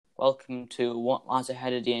Welcome to What Lies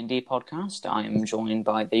Ahead of D&D podcast. I am joined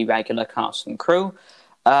by the regular cast and crew.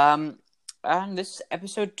 And this is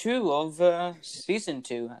episode 2 of season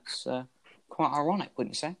 2. That's quite ironic,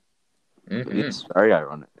 wouldn't you say? Mm-hmm. It's very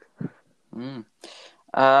ironic.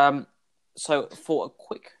 So, for a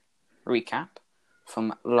quick recap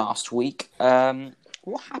from last week,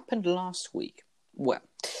 what happened last week? Well,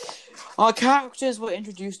 our characters were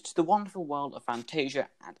introduced to the wonderful world of Fantasia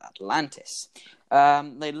and Atlantis.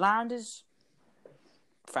 They landed,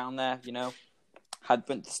 found their, had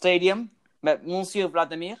been to the stadium, met Monsieur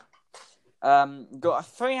Vladimir, got a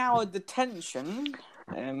 3-hour detention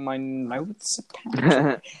in my notes,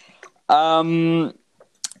 apparently. And,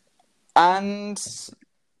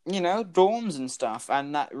 dorms and stuff,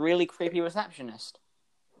 and that really creepy receptionist.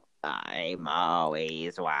 I'm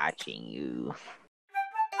always watching you.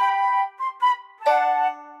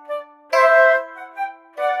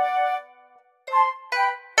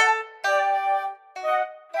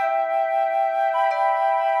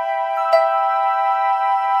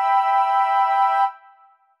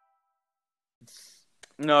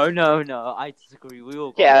 No. I disagree. We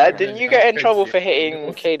all. Didn't you get in trouble for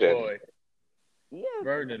hitting Caden? Yeah.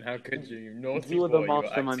 Ronan, how could you? Naughty You were the boy,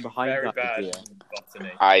 mastermind behind very that bad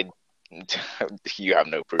idea. You have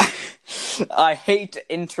no proof. I hate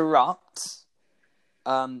to interrupt,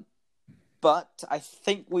 but I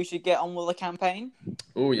think we should get on with the campaign.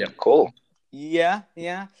 Oh, yeah. Cool. Yeah.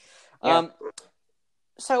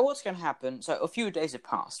 So what's going to happen? So a few days have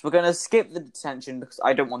passed. We're going to skip the detention because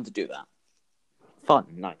I don't want to do that. Fun,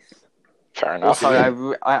 nice. Fair enough.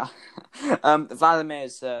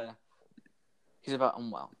 Vladimir's he's about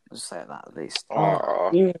unwell. Let's say that at least.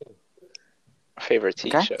 Aww. Favorite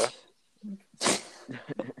teacher. Okay.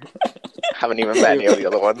 Haven't even met any of the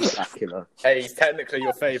other ones. Hey, he's technically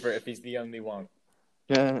your favourite if he's the only one.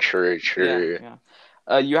 Yeah. True. Yeah.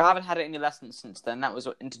 You haven't had any lessons since then. That was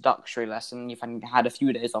an introductory lesson. You've had a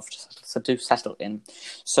few days off to settle in.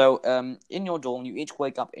 So, in your dorm, you each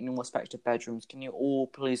wake up in your respective bedrooms. Can you all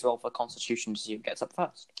please roll for Constitution to see who gets up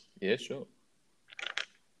first? Yeah, sure.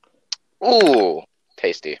 Ooh,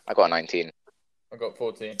 tasty. I got a 19. I got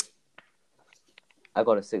 14. I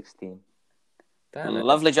got a 16. Damn it.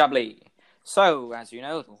 Lovely jubbly. So, as you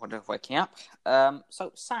know, we're waking up.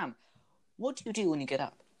 So, Sam, what do you do when you get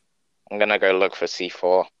up? I'm gonna go look for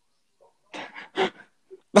C4.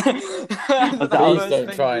 Please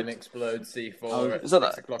don't try and explode C4 at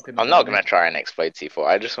 6 o'clock in the I'm not gonna try and explode C4.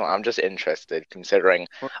 I'm just interested, considering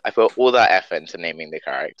I put all that effort into naming the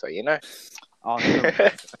character. Oh,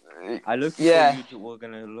 no. I looked for you we're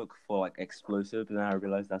gonna look for like explosives, and then I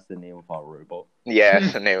realized that's the name of our robot. Yeah,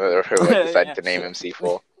 it's the name of the robot. I decided to name him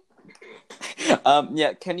C4.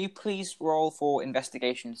 Can you please roll for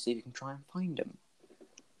investigation to see if you can try and find him?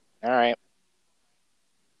 Alright.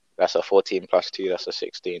 That's a 14 plus 2, that's a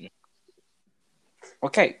 16.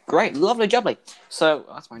 Okay, great. Lovely jubbly. So,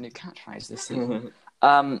 that's my new catchphrase this season.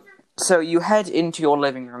 So you head into your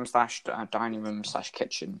living room / dining room /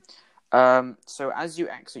 kitchen. So as you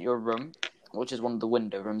exit your room, which is one of the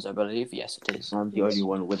window rooms, I believe. Yes, it is. I'm the only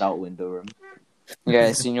one without window room.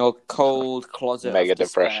 Yes, in your cold closet. Mega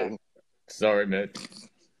depression. Sorry, mate.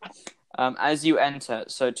 As you enter,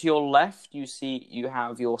 so to your left, you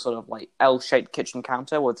have your sort of like L-shaped kitchen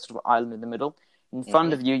counter with sort of island in the middle. In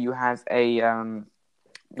front of you, you have a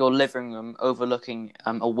your living room overlooking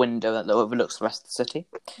a window that overlooks the rest of the city,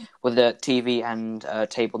 with a TV and a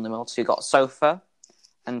table in the middle. So you've got a sofa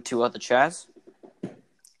and 2 other chairs.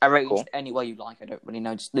 Arranged any way you like. I don't really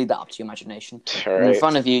know. Just leave that up to your imagination. Right. In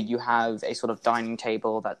front of you, you have a sort of dining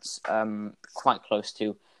table that's quite close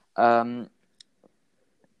to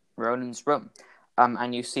Ronan's room.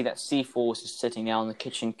 And you see that C4 is sitting there on the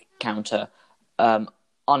kitchen counter,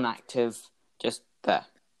 unactive, just there.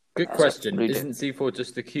 Good question. Isn't C4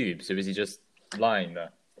 just a cube? So is he just lying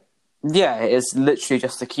there? Yeah, it's literally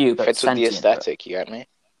just a cube. Fits with the aesthetic, you get me?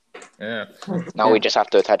 Yeah. Now we just have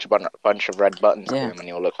to attach a bunch of red buttons to him and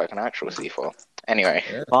he'll look like an actual C4. Anyway.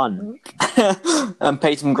 Yeah. Fun.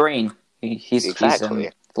 Peyton Green. He's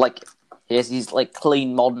exactly. He's like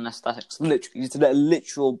clean modern aesthetics. Literally, he's a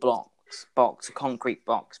literal a concrete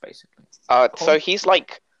box, basically. So he's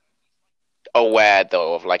like aware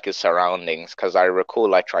though of like his surroundings, because I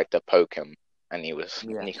recall I tried to poke him and he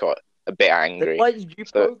got a bit angry. Why did you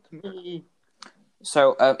poke me?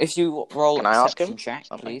 So if you roll Can I ask him check,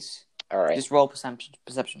 something? please. All right. Just roll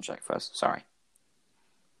perception check first. Sorry.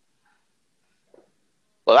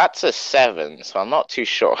 Well, that's a 7, so I'm not too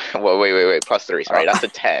sure. Well, wait. Plus 3, sorry. That's a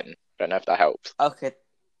 10. Don't know if that helps. Okay,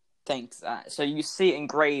 thanks. So you see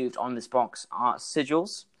engraved on this box are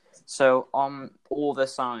sigils. So on all the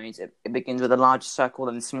sides, it begins with a large circle,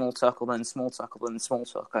 then a small circle, then a small circle, then a small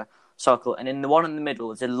circle, and in the one in the middle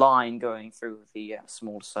is a line going through the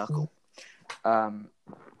small circle.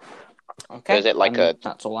 Okay. Is it like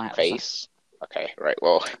that's all I have face? Okay, right.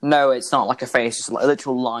 Well, no, it's not like a face. It's like a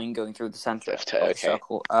literal line going through the center of the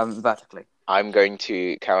circle, vertically. I'm going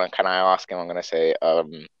to. Can I ask him? I'm going to say,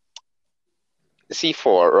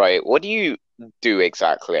 C4. Right. What do you do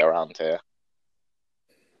exactly around here?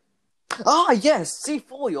 Ah, yes,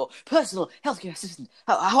 C4, your personal healthcare assistant.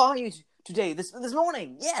 How are you today? This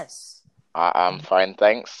morning? Yes. I'm fine,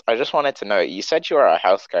 thanks. I just wanted to know, you said you are a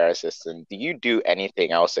healthcare assistant. Do you do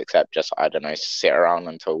anything else except just, I don't know, sit around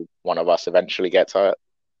until one of us eventually gets hurt?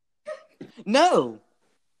 No.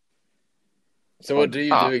 So what do you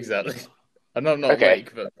do exactly? I'm not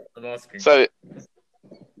awake, but I'm asking. So,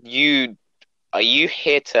 are you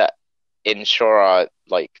here to ensure our,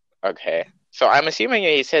 so I'm assuming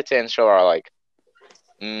he's here to ensure our,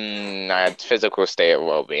 physical state of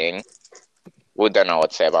well-being. We don't know what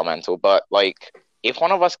to say about mental, but if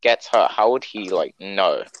one of us gets hurt, how would he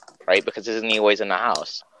know, right? Because isn't he always in the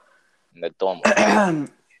house, in the dorm?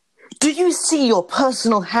 Do you see your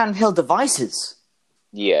personal handheld devices?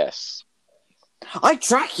 Yes. I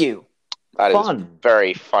track you. That is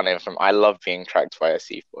very fun information. I love being tracked by a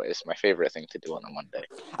C4. It's my favorite thing to do on a Monday.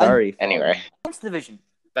 Very fun. Anyway. What's the vision?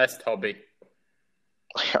 Best hobby.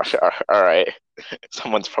 All right.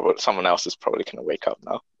 Someone else is probably gonna wake up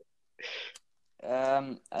now.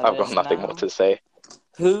 I've got nothing more to say.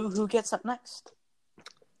 Who gets up next?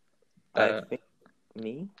 I think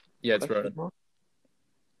me. Yeah, it's Ronan.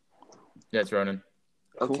 Yeah, it's Ronan.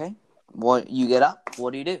 Okay. What you get up?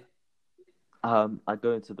 What do you do? I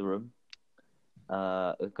go into the room.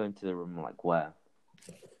 Where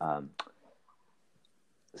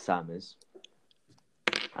Sam is.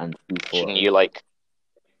 And shouldn't you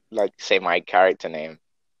say my character name,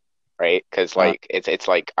 right? Because it's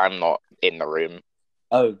like I'm not in the room.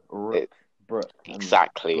 Oh, Brooke.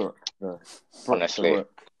 Exactly. Brooke.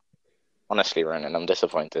 Honestly, Ronan, I'm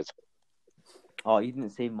disappointed. Oh, you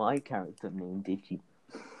didn't say my character name, did you?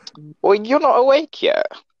 Well, you're not awake yet.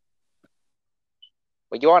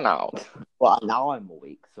 Well, you are now. Well, now I'm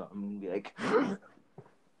awake, so I'm gonna be like,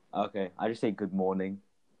 okay. I just say good morning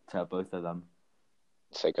to both of them.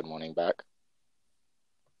 Say good morning back.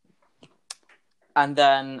 And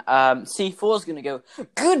then C4 is going to go,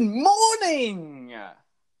 good morning!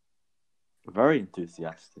 Very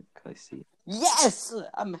enthusiastic, I see. Yes!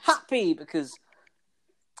 I'm happy because,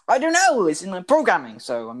 I don't know, it's in my programming,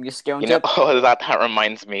 so I'm just going to... that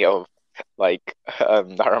reminds me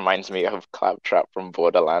of, Claptrap from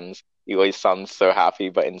Borderlands. He always sounds so happy,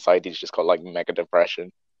 but inside he's just got, mega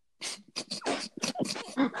depression.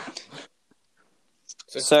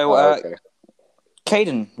 Okay.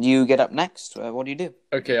 Caden, you get up next. What do you do?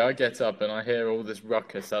 Okay, I get up and I hear all this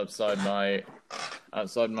ruckus outside my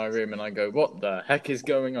room, and I go, "What the heck is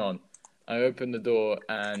going on?" I open the door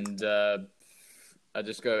and I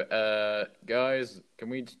just go, "Guys, can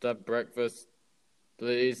we just have breakfast,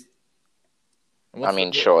 please?"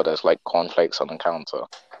 Sure. There's cornflakes on the counter.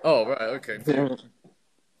 Oh right, okay.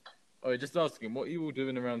 Oh, just asking, what are you all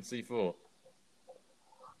doing around C4?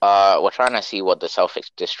 We're trying to see what the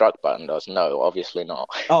self-destruct button does. No, obviously not.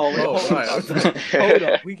 Right. Hold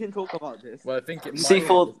up, we can talk about this. Well, I think it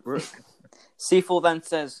C4 then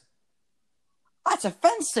says, "That's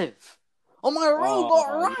offensive! On my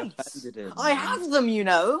robot rights! I have them, you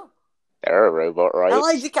know! They're a robot rights. And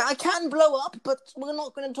I can blow up, but we're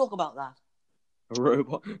not going to talk about that."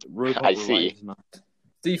 Robot I see.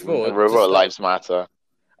 C4. Robot lives matter.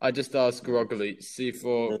 I just asked groggily,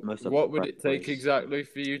 C4, what would it take exactly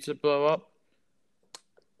for you to blow up?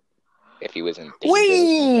 If he was in danger.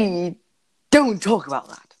 We don't talk about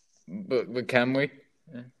that. But can we?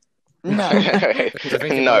 No.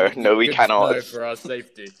 No, we cannot. For our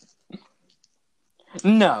safety.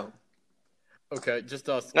 No. Okay, just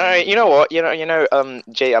ask. No, you know what?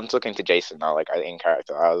 Jay. I'm talking to Jason now, in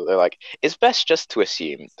character. They're like, it's best just to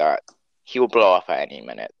assume that he will blow up at any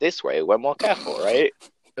minute. This way, we're more careful, right?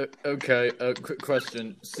 Okay. Quick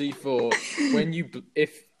question: C4,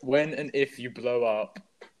 when and if you blow up,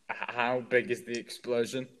 how big is the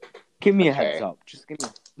explosion? Give me a heads up. Just give me.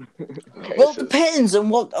 Okay, well, it depends on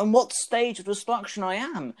what stage of destruction I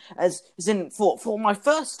am. As in, for my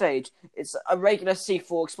first stage, it's a regular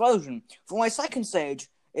C4 explosion. For my second stage,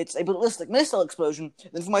 it's a ballistic missile explosion.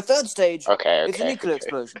 Then for my third stage, it's a nuclear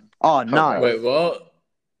explosion. Oh no! Wait, what?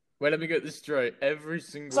 Wait, let me get this straight. Every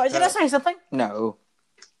single. Sorry, did I say something? No.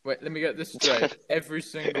 Wait, let me get this straight. Every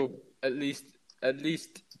single, at least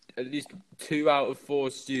 2 out of 4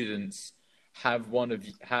 students have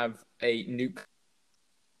a nuke.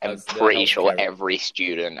 I'm as the pretty sure healthcare- every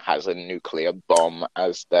student has a nuclear bomb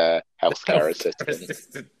as their healthcare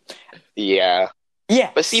assistant. Yeah.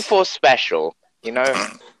 Yes. But C4's special, you know?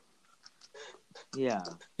 Yeah.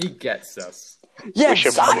 He gets us. Yes, We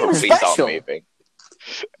should I'm probably start special. moving.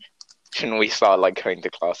 Shouldn't we start, like, going to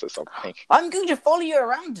class or something? I'm going to follow you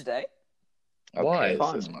around today. Why? Okay,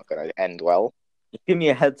 this is Fine. not going to end well. Just give me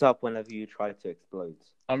a heads up whenever you try to explode.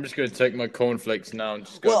 I'm just going to take my cornflakes now and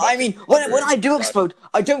just go. Well, back I mean, into when my room. I do explode,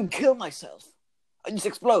 I don't kill myself. I just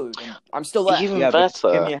explode. And I'm still there. Even Yeah, but just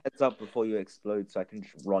give better. me a heads up before you explode so I can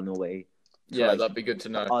just run away Yeah, like- that'd be good to to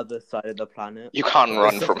the know. other side of the planet. You can't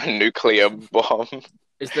run from a nuclear bomb.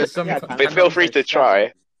 Is there some? Yeah, But feel free to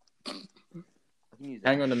try.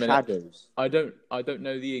 Hang on a minute. Shadows. I don't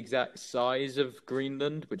know the exact size of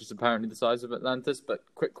Greenland, which is apparently the size of Atlantis. But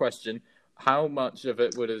quick question: how much of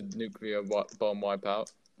it would a nuclear bomb wipe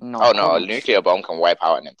out? No, Oh no, a nuclear bomb can wipe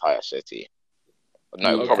out an entire city.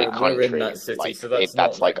 No, Okay, probably we're country. in that city, like, so that's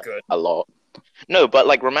not like that good. a lot. No, but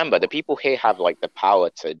like remember, the people here have like the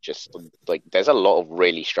power to just like. There's a lot of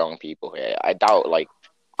really strong people here. I doubt like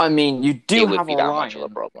I mean, you do it would have be that much of a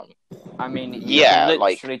Orion. problem. I mean, you Yeah, can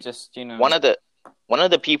like, literally just, you know. One of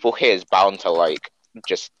the people here is bound to like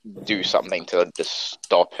just do something to just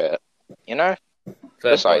stop it. You know.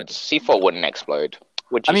 Fair Besides, C4 wouldn't explode.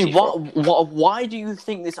 Would you? I mean, C4? why do you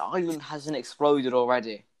think this island hasn't exploded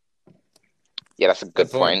already? Yeah, that's a good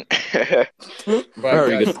Good point. point. Right,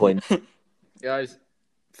 Very guys, good point. guys,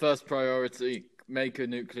 first priority: make a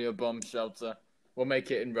nuclear bomb shelter. We'll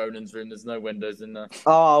make it in Ronan's room. There's no windows in there.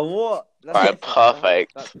 Oh, what? Alright,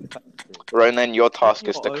 perfect. That's perfect. Ronan, your task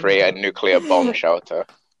is to create a nuclear bomb shelter.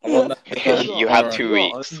 I want that- You have Alright. 2 Your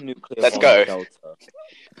weeks. own nuclear Let's bomb go. shelter.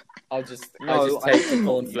 I'll just No, take the I-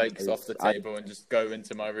 cornflakes off the I- table and just go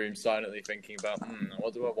into my room silently thinking about,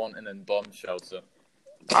 what do I want in a bomb shelter?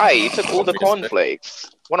 Hi, you took all the Obviously.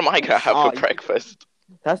 cornflakes. What am I gonna have Ah, for you- breakfast?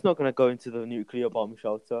 That's not gonna go into the nuclear bomb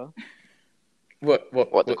shelter. What,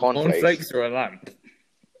 the cornflakes? or a lamp?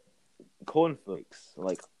 Cornflakes.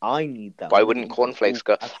 Like, I need that. Why wouldn't cornflakes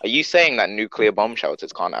go? Are you saying that nuclear bomb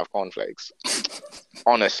shelters can't have cornflakes?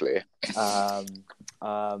 Honestly. I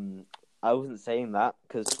wasn't saying that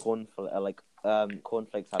because cornflakes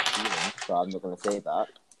have feelings, so I'm not gonna say that.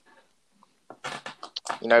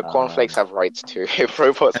 You know, cornflakes have rights too. If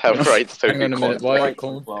robots have rights to Hang be on a minute, cornflakes.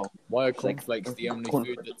 why are like, cornflakes the only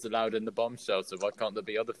cornflakes. food that's allowed in the bomb shelter? Why can't there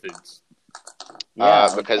be other foods?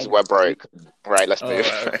 Because we're broke. Right, let's Oh, move.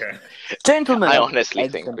 right, okay. Gentlemen, I honestly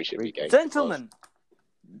Eggs think and we should be bacon. going. gentlemen,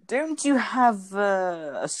 don't you have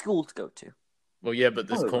a school to go to? Well, yeah, but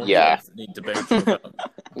there's Oh, cornflakes yeah. that need debating about.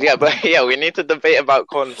 Yeah, but yeah, we need to debate about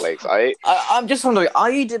cornflakes. I'm just wondering, are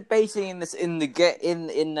you debating in this in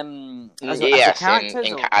the as Yes, characters?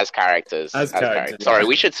 or- as characters. As characters. Sorry,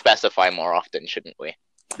 we should specify more often, shouldn't we?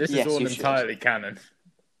 This Yes, is all you should. entirely canon.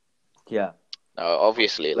 Yeah. No,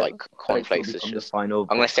 obviously, like cornflakes is Become the just. final.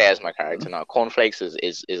 I'm gonna say as my character now. Cornflakes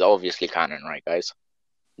is obviously canon, right, guys?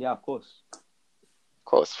 Yeah, of course. Of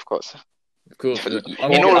course, of course. Of course.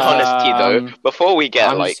 In all honesty, though, before we get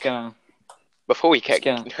I'm like just gonna.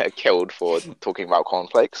 get killed for talking about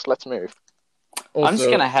cornflakes, let's move. I'm just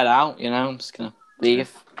gonna head out. You know, I'm just gonna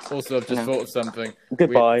leave. Also, I've just No. thought of something.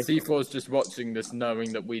 Goodbye. C4's just watching this,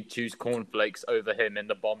 knowing that we'd choose cornflakes over him in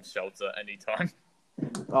the bomb shelter anytime.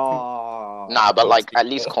 Oh. Nah, but like at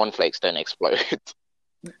least cornflakes don't explode.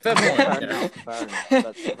 Fair Fair point. enough. Fair enough.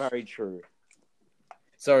 That's very true.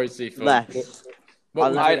 Sorry, C4. Left.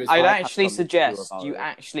 What we'll I- do is- I'd I have actually something to do suggest about you it.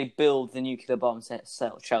 actually build the nuclear bomb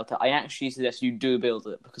shelter. I actually suggest you do build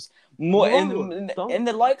it because more No, don't. in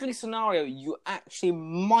the likely scenario, you actually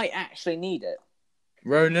might actually need it.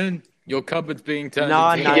 Ronan, your cupboard's being turned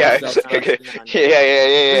Nah, into nah, a yeah, no, shelter.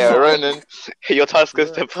 yeah. Ronan, your task is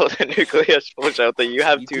to build a nuclear shelter. You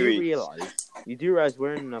have You 2 do weeks. realize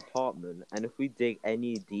we're in an apartment, and if we dig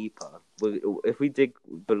any deeper, if we dig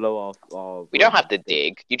below our We don't have to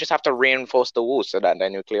dig. You just have to reinforce the walls so that they're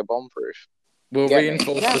nuclear bomb proof. We'll Yeah,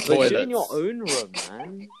 reinforce Yeah, the but toilets. you're in your own room,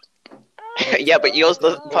 man. Yeah, but yours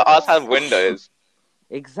does. But ours have windows.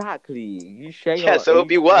 Exactly. You share. Yeah, your so it'll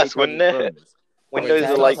be each worse, other's wouldn't it? rooms. Windows Wait,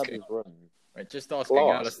 are like. Right, just asking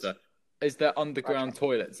Glass. Alistair, is there underground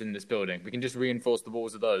toilets in this building? We can just reinforce the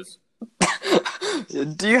walls of those.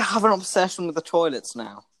 Do you have an obsession with the toilets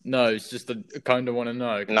now? No, it's just I kind of want to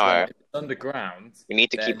know. 'cause, No. like, if it's underground. We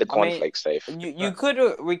need to keep the Then- I mean- cornflakes safe. You could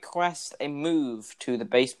request a move to the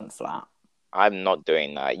basement flat. I'm not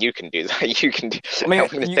doing that. You can do that. You can do. I mean, I'm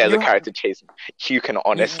going to you- stay as a you have- character chasing. You can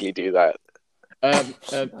honestly do that.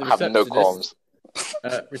 The I have no qualms.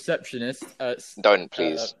 Receptionist. Don't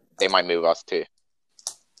please. They might move us too.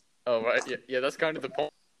 Oh right, yeah, that's kind of the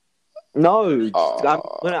point. No, No.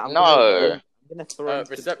 I'm gonna throw him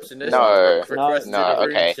to- Receptionist. No. Requested No, a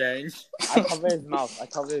room okay. change. I cover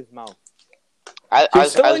his mouth. You're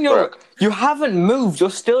still As in your. Brooke, You haven't moved. You're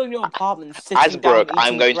still in your apartment, sitting as Brooke, down, I'm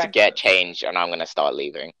eating going to get breakfast. changed and I'm going to start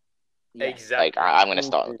leaving. Yes. Exactly. Like, I'm going to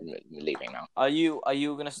start leaving now. Are you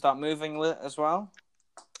gonna start moving with it as well?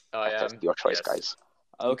 I That's am. your choice, Yes. guys.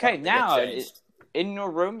 Okay, Get now changed. in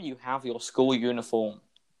your room you have your school uniform.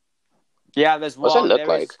 Yeah, there's What's it one. look There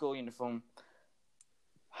like? is school uniform.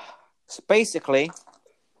 So basically,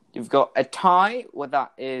 you've got a tie where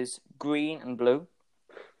that is green and blue.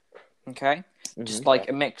 Okay, just like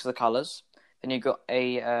a mix of the colours. Then you've got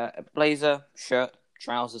a blazer, shirt,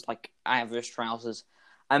 trousers, like average trousers,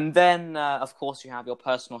 and then of course you have your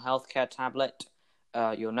personal healthcare tablet,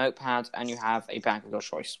 your notepad, and you have a bag of your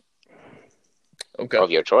choice. Okay.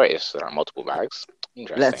 Of your choice. There are multiple bags.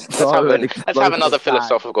 Interesting. Let's go and Let's have another explode this bag.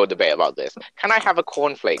 philosophical debate about this. Can I have a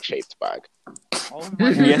cornflake shaped bag? Oh my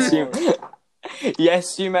Yes, god. you.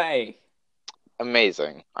 Yes, you may.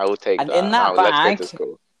 Amazing. I will take And that. in that Now, let's bag- go to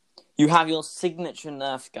school. You have your signature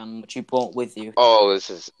Nerf gun, which you brought with you. Oh, this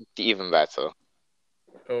is even better.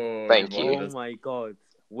 Oh, Thank you. Oh my god.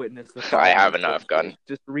 Witness the I have a fire. Nerf gun.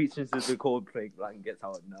 Just reach into the cornflake bag and gets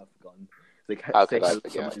out a Nerf gun. Like, How say could I hello to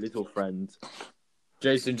forget? my little friend.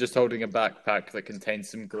 Jason just holding a backpack that contains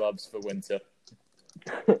some gloves for winter.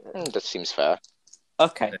 That seems fair.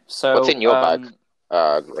 Okay, so What's in your bag?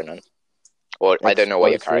 Grinnan. Or I don't know what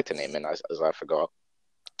your character Explosives. name is, as I forgot.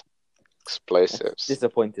 Explosives.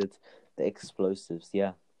 Disappointed. The explosives,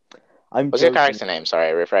 yeah. I'm What's your joking. character name?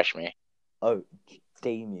 Sorry, refresh me. Oh,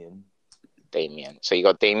 Damien. Damien. So you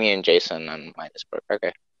got Damien, Jason, and minus Brooke.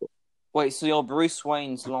 Okay. Wait, so you're Bruce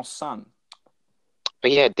Wayne's lost son?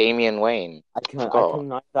 But yeah, Damian Wayne. I can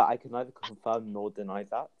neither confirm nor deny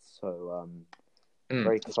that. So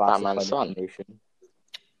very classified Batman's son. information.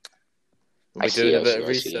 We'll I be see, doing I a bit see, of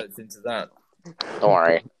I see. research into that. Don't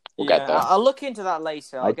worry. We'll get there. I'll look into that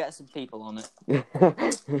later. I'll get some people on it.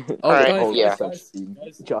 Alright, guys, yeah. guys,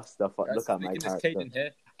 Just the fuck. guys, Look at my speaking as character. Caden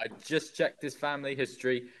here, I just checked his family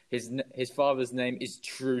history. His father's name is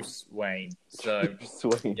Truce Wayne. So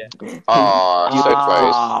Swing. yeah. Oh, so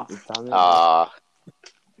Ah. close.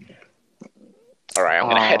 Alright, I'm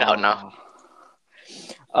gonna head out now.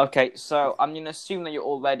 Okay, so I'm going to assume that you're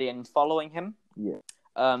already in following him. Yeah.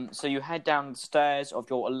 So you head down the stairs of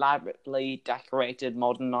your elaborately decorated,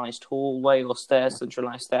 modernized hallway or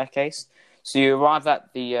centralized staircase. So you arrive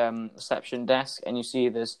at the reception desk and you see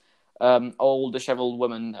this old, disheveled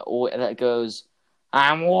woman that goes,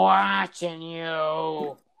 "I'm watching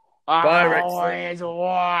you. Bye, always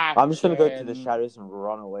watching." I'm just gonna go to the shadows and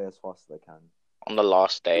run away as fast as I can. On the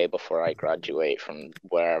last day before I graduate from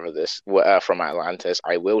from Atlantis,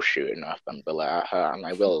 I will shoot enough and bullet at her, and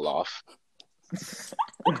I will laugh.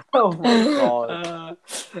 Oh my god.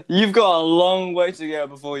 You've got a long way to go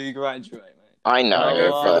before you graduate, mate. I Can I know,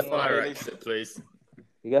 go through but the fire exit, please?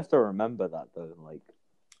 You have to remember that though, like.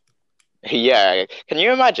 yeah. Can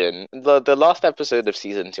you imagine the last episode of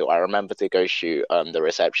season 2? I remember to go shoot the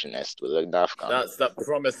receptionist with a Nerf gun. That's that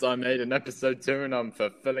promise I made in episode 2, and I'm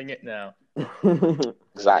fulfilling it now.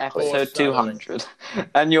 Exactly. Episode 200.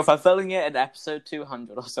 And you're fulfilling it in episode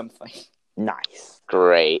 200 or something. Nice.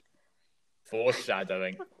 Great.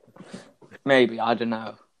 Foreshadowing. Maybe, I don't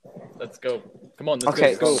know. Let's go. Come on, let's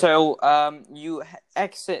Okay, go. so you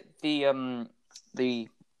exit the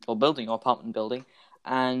building or apartment building,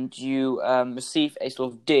 and you receive a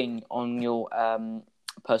sort of ding on your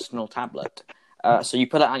personal tablet. So you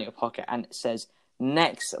put it out in your pocket, and it says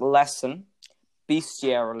 "Next lesson,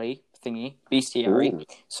 bestiary." Ooh.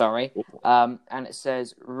 Sorry, and it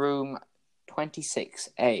says room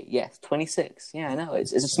 26A. Yes, 26. Yeah, I know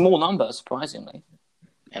it's a small number, surprisingly.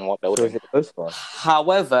 And what So is building? it close for us?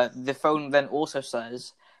 However, the phone then also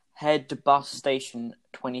says head to bus station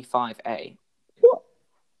 25A.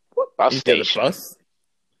 Bus You get the station. bus?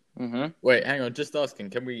 Mm-hmm. Wait, hang on. Just asking.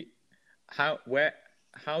 Can we? How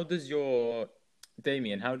does your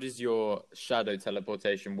Damien? How does your shadow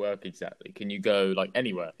teleportation work exactly? Can you go like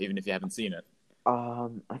anywhere, even if you haven't seen it? I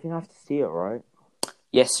think I have to see it, right?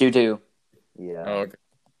 Yes, you do. Yeah. Oh, okay.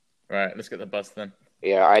 Right. Let's get the bus then.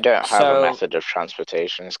 Yeah, I don't have So- a method of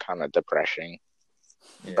transportation. It's kind of depressing.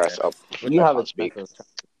 Yeah. Press up. You I have can't a speak. method of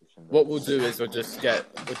transportation, though. What we'll do is we'll just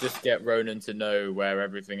get Ronan to know where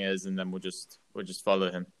everything is, and then we'll just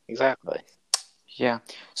follow him. Exactly. Yeah.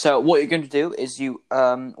 So what you're going to do is you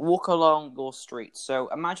walk along your street. So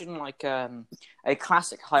imagine like a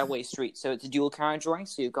classic highway street. So it's a dual carriageway.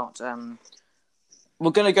 So you've got we're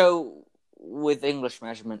going to go with English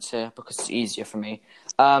measurements here because it's easier for me.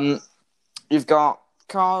 You've got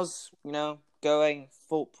cars, going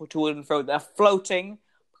to and fro. They're floating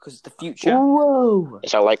because it's the future. Whoa!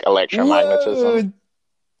 Is that like electromagnetism?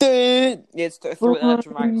 It's through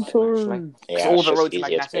electromagnetism, actually. Yeah, all it's the just roads are easier to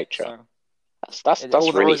magnetic. picture. So That's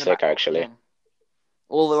all the really roads are sick, actually. Yeah.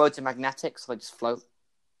 All the roads are magnetic, so they just float.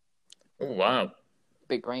 Oh wow!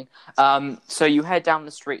 Big brain. So you head down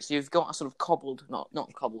the street. So you've got a sort of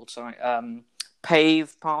not cobbled, sorry,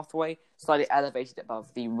 paved pathway, slightly elevated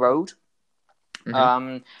above the road.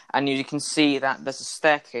 Mhm. And you can see that there's a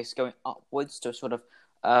staircase going upwards to sort of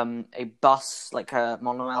a bus, like a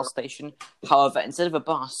monorail station. However, instead of a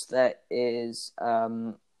bus, there is.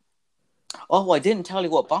 Oh, I didn't tell you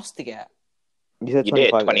what bus to get. You said You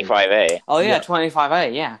did 25A. Oh yeah, Yeah. 25A.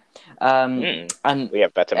 Yeah. And We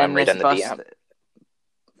have better memory there's than a the bus.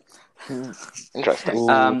 DM. Interesting.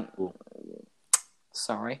 Ooh.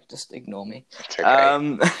 Sorry, just ignore me. It's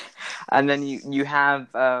okay. And then you have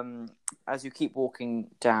as you keep walking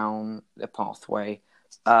down the pathway,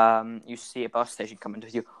 you see a bus station coming to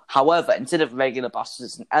you. However, instead of regular buses,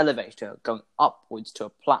 it's an elevator going upwards to a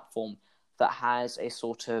platform that has a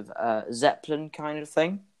sort of Zeppelin kind of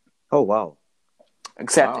thing. Oh wow!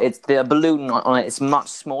 Except Wow. it's the balloon on it is much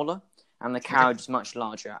smaller, and the carriage is much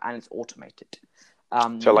larger, and it's automated.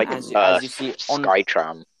 So like as you see on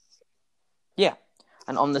Skytram. yeah,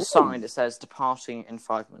 and on the side it says departing in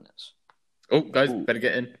 5 minutes. Oh, guys, Ooh. better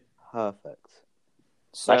get in. Perfect.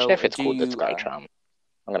 So Imagine if it's do called the you, Skytram.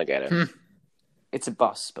 I'm gonna get it. it's a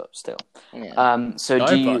bus, but still. Yeah. So No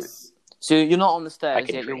do you? bus. So you're not on the I stairs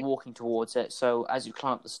can yet. You're dream. walking towards it. So as you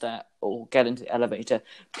climb up the stair or get into the elevator,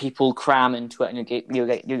 people cram into it, and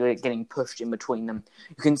you're getting pushed in between them.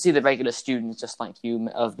 You can see the regular students, just like you,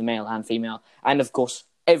 of the male and female, and of course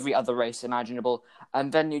every other race imaginable.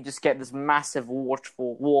 And then you just get this massive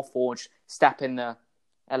Warforged step in the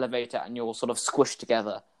elevator, and you're sort of squished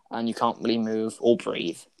together, and you can't really move or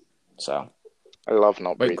breathe. So I love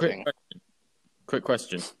not Wait, breathing. quick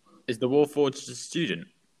question. Is the Warforged a student?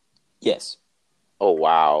 yes, Oh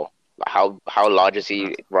wow. How large is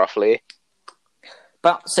he roughly?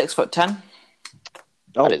 about 6'10".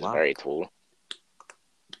 Oh That is wow! very tall.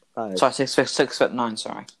 That is- Sorry, 6'9".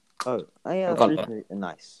 Sorry. Oh, yeah, God. that's really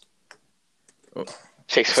nice.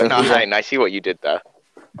 6'9". I see what you did there.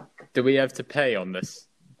 Do we have to pay on this?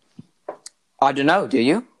 I don't know. Do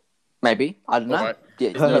you? Maybe. I don't know. Alright.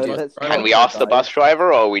 Yeah, no, do. Let's- Can we ask the bus driver,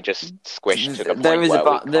 or are we just squished to the point There is where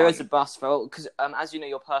there we is a can't? bus for because as you know,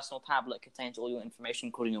 your personal tablet contains all your information,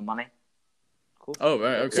 including your money. Oh,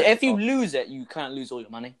 right, okay. So if you lose it, you can't lose all your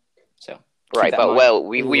money. So keep Right, that but in mind. well,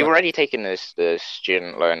 we've Right. already taken the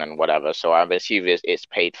student loan and whatever, so I'm assuming it's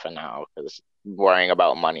paid for now, because worrying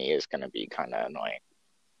about money is going to be kind of annoying.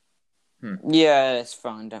 Yeah, it's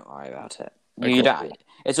fine. Don't worry about it. Okay, You don't. cool.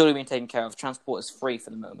 It's already been taken care of. Transport is free for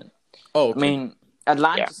the moment. Oh, okay. I mean,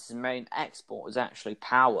 Atlantis' main export is actually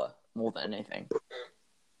power more than anything.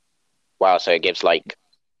 Wow, so it gives like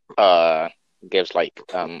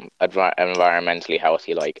environmentally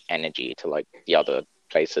healthy like energy to like the other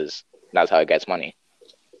places. That's how it gets money.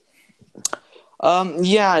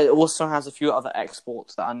 Yeah, it also has a few other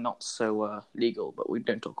exports that are not so legal, but we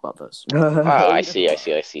don't talk about those. I see. I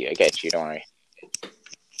get you. Don't worry.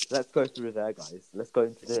 Let's go through there, guys. Let's go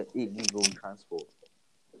into the illegal transport.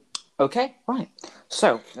 Okay, right.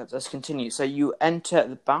 So let's continue. So you enter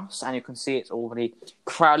the bus, and you can see it's already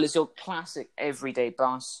crowded. It's your classic everyday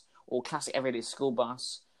bus or classic everyday school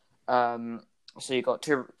bus. So you've got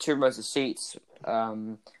two rows of seats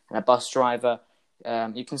and a bus driver.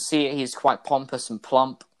 You can see he's quite pompous and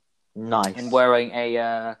plump, Nice. and wearing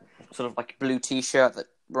a sort of like blue T-shirt that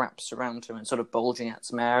wraps around him and sort of bulging at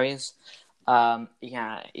some areas.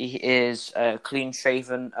 He is clean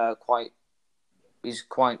shaven. He's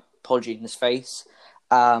quite podgy in his face,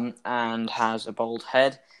 and has a bald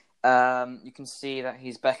head. You can see that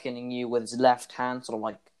he's beckoning you with his left hand, sort of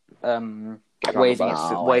like Get on the waving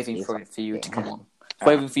bus. for you to come on,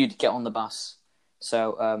 waving for you to get on the bus.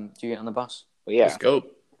 So, do you get on the bus? Well, yeah. Let's go. I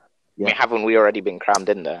mean, haven't we already been crammed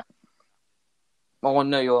in there? Oh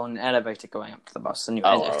no, you're on an elevator going up to the bus, and you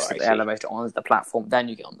Oh, exit I the see. elevator onto the platform. Then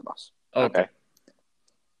you get on the bus. Okay. Okay.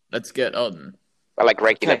 Let's get on. But like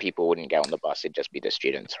regular Okay. people wouldn't get on the bus; it'd just be the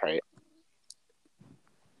students, right?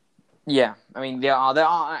 Yeah, I mean there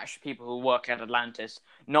are actually people who work at Atlantis,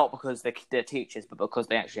 not because they're teachers, but because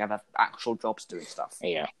they actually have actual jobs doing stuff.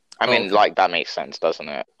 Yeah. I mean, Okay. like that makes sense, doesn't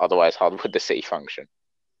it? Otherwise, how would the city function?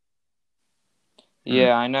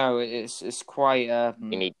 Yeah, I know. It's quite. You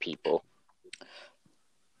need people.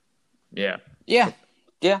 Yeah. Yeah.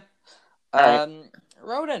 Alright.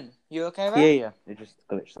 Roden, you okay, man? Yeah. It just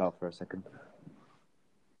glitched out for a second.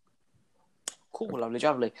 Cool, lovely,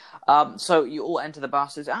 jubbly. So you all enter the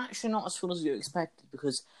bus. It's actually not as full as you expected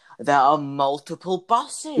because there are multiple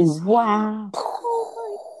buses. Wow.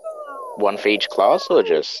 One for each class, or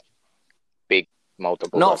just big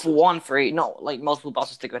multiple Not buses? for one for each, not like multiple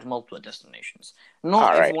buses to go to multiple destinations. Not All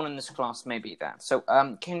right. everyone in this class may be that. So,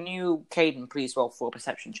 can you, Caden, please roll for a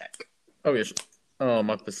perception check? Oh yes. Oh,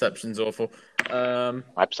 my perception's awful.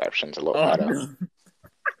 My perception's a lot Oh, better. no.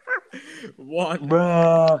 One.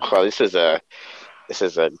 Bruh. Well, this is a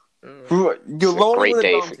You're rolling great with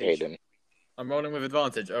day for advantage. Caden. I'm rolling with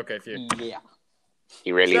advantage. Okay, phew. Yeah.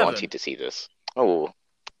 He really 7. wants you to see this. Oh,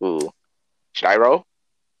 ooh. Should I roll?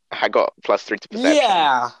 I got +3 to perception.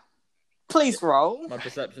 Yeah. Please roll. My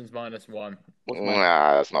perception's -1.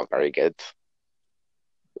 Nah, that's not very good.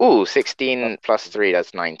 Ooh, 16 +3,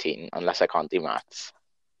 that's 19, unless I can't do maths.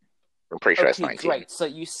 I'm pretty sure it's 19. Great. So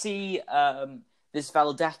you see this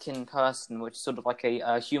Valdecan person, which is sort of like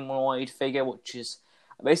a humanoid figure, which is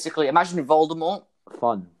basically, imagine Voldemort,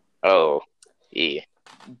 Fun. Oh, yeah.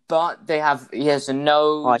 but he has a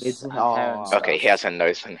nose and hair and stuff. Okay, he has a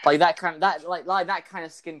nose. Like that kind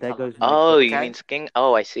of skin There color. goes Oh, you Okay. mean skin?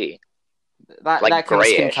 Oh, I see. That like kind of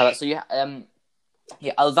skin greyish. color. So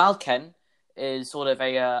Alvalken is sort of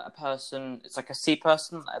a person. It's like a sea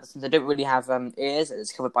person. They don't really have ears.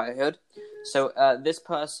 It's covered by a hood. So this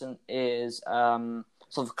person is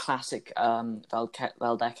sort of classic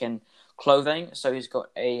Valdecan clothing. So he's got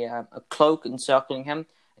a cloak encircling him,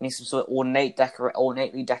 and he's some sort of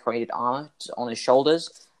ornately decorated armor on his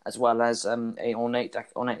shoulders, as well as a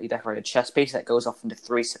ornately decorated chest piece that goes off into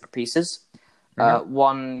 3 separate pieces.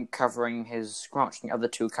 One covering his crotch, and the other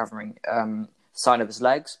 2 covering the side of his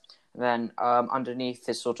legs. And then underneath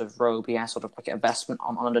his sort of robe, he has sort of like a vestment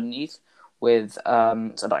on underneath with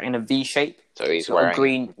sort of in a V shape. So he's got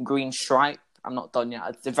wearing a green stripe. I'm not done yet.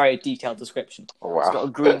 It's a very detailed description. Oh, wow. It's got a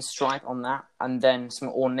green stripe on that, and then some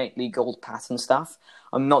ornately gold pattern stuff.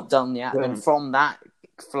 I'm not done yet. And then from that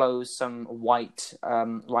flows some white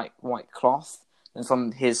cloth, and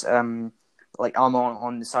from his like armor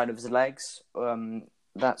on the side of his legs,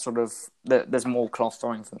 that sort of there's more cloth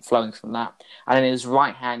flowing from that. And in his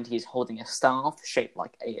right hand, he's holding a staff shaped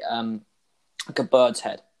like a bird's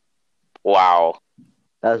head. Wow.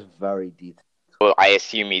 That's very detailed. Well, I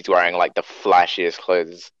assume he's wearing like the flashiest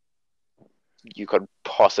clothes you could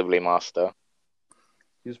possibly master.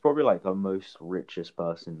 He was probably like the most richest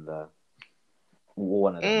person there.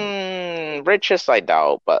 One of them. Richest I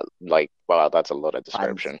doubt, but like, wow, that's a lot of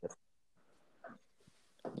description.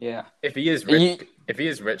 Yeah. If he is rich,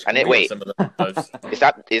 And can we wait. get some of the photos? Is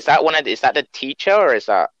that the teacher or is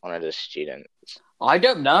that one of the students? I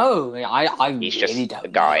don't know. I He's really just don't a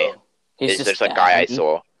guy. know. He's It's just a guy I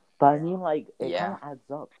saw. But I mean, like, it Yeah. kind of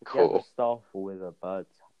adds up. If Cool. you have a staff with a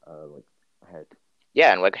bird's like head.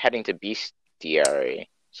 Yeah, and we're heading to Bestiary.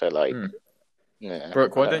 So like, yeah,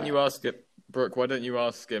 Brooke, I why don't don't know. you ask it? Brooke, why don't you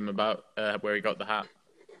ask him about where he got the hat?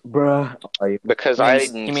 Bruh. Because You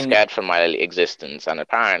I'm mean- scared for my existence, and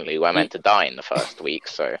apparently we're meant to die in the first week,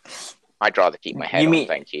 so I'd rather keep my head You on, mean-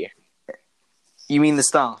 thank you. You mean the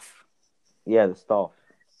staff? Yeah, the staff.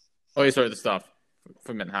 Oh, yeah, sorry, the stuff.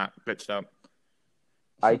 For mint hat, glitched out.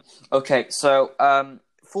 Okay, so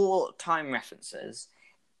for time references,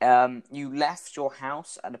 you left your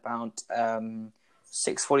house at about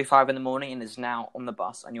 6:45 in the morning, and is now on the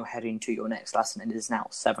bus, and you're heading to your next lesson. And it is now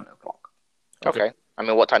 7:00. Okay. I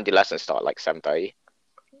mean, what time do lessons start? Like 7:30?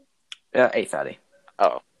 8:30.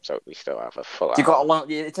 Oh, so we still have a full hour. You got a long.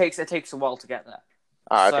 It takes a while to get there.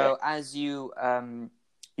 Ah, okay. So as you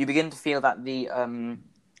begin to feel that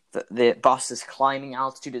the bus is climbing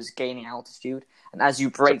altitude, is gaining altitude, and as you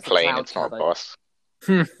break It's a plane, the cloud it's not a cover, bus.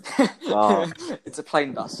 Oh. it's a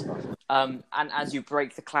plane bus. And as you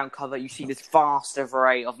break the cloud cover, you see this vast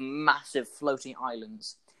array of massive floating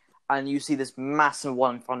islands, and you see this massive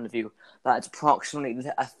one in front of you that's approximately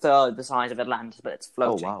a third the size of Atlantis, but it's Oh,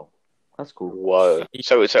 floating. wow. That's cool. Whoa.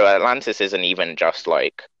 So Atlantis isn't even just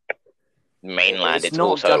like mainland, it's not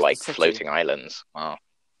also just like the city. floating islands. Wow.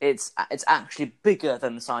 It's actually bigger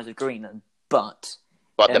than the size of Greenland, but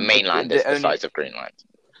But the Um, mainland the is the only- size of Greenland.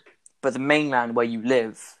 the mainland where you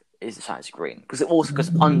live is the size of Greenland because it also goes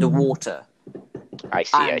underwater I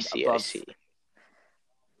see, I and see, I above. see.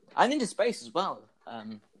 and into space as well,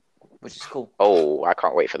 which is cool. Oh, I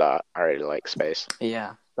can't wait for that. I really like space.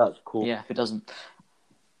 Yeah. That's cool. Yeah, who doesn't?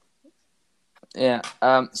 Yeah.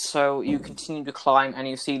 So you continue to climb, and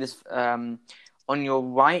you see this. On your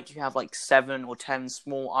right, you have like 7 or 10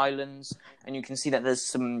 small islands, and you can see that there's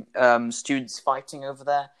some students fighting over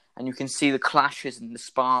there, and you can see the clashes and the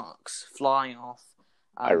sparks flying off.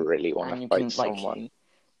 I really want and to you fight can, like, someone.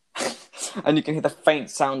 And you can hear the faint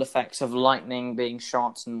sound effects of lightning being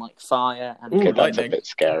shot and like fire and Ooh, Okay, that's a lightning. bit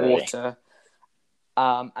scary. water.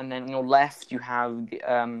 And then on your left, you have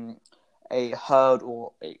a herd,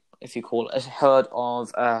 if you call it, a herd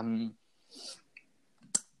of.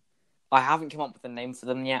 I haven't come up with a name for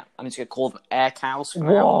them yet. I'm just going to call them air cows for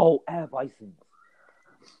now. Whoa, air bison.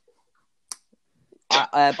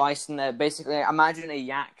 Air bison, they're basically, imagine a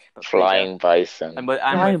yak, but Flying bison. bigger.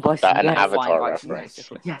 Flying bison, That an yes. Avatar Flying bison, reference.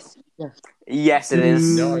 basically. Yes. Yes, it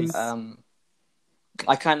is. Nice.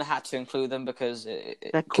 I kind of had to include them because They're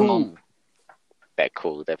come cool. on. They're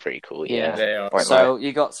cool. They're pretty cool. Yeah. Yeah. They are. Point So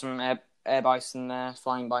you got some air bison there,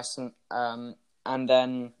 flying bison, and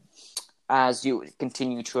then as you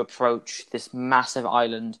continue to approach this massive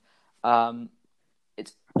island,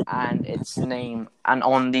 its name, and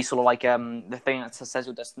on the sort of like the thing that says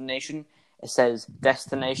your destination, it says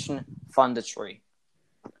Destination Thunder Tree.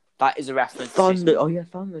 That is a reference. Thunder. Oh yeah,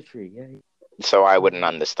 Thunder Tree. Yeah. So I wouldn't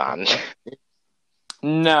understand.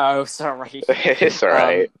 No, sorry. It's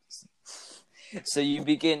alright. So you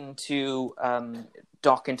begin to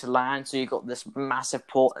dock into land. So you've got this massive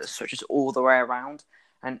port that stretches all the way around,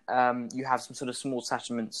 and you have some sort of small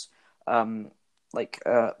settlements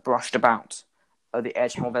brushed about the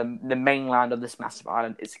edge. However, the mainland of this massive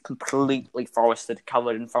island is completely forested,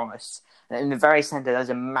 covered in forests. And in the very center, there's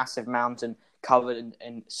a massive mountain covered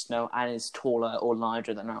in snow and is taller or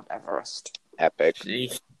larger than Mount Everest. Epic.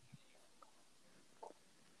 Jeez.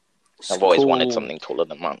 I've always wanted Cool. something taller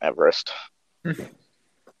than Mount Everest.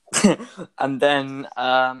 And then,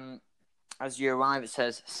 as you arrive, it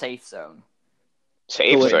says safe zone.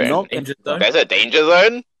 Safe Oh, wait, zone. not- Danger zone? There's a danger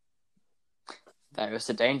zone? There is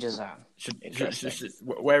a danger zone.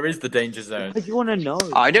 Where is the danger zone? Why do you want to know?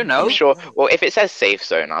 I don't know. I'm sure. Well, if it says safe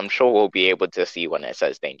zone, I'm sure we'll be able to see when it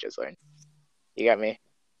says danger zone. You get me?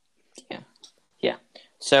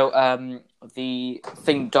 So, the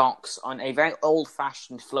thing docks on a very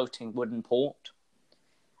old-fashioned floating wooden port.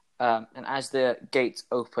 And as the gates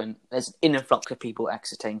open, there's an influx of people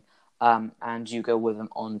exiting, and you go with them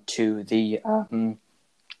onto the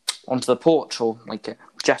port, or like a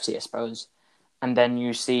jetty, I suppose. And then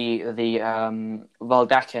you see the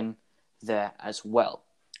Valdakin there as well.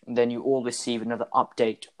 And then you all receive another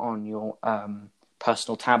update on your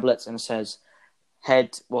personal tablets, and it says,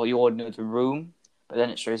 you already know the room, but then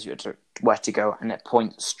it shows you where to go, and it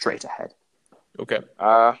points straight ahead. Okay.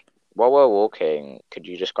 While we're walking, could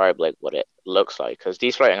you describe like what it looks like? Because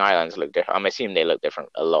these floating islands look different. I'm assuming they look different,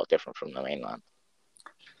 a lot different from the mainland.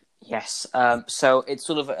 Yes. So it's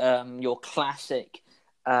sort of your classic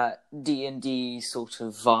D&D sort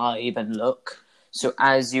of vibe and look. So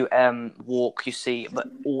as you walk, you see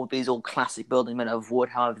all these classic buildings made of wood.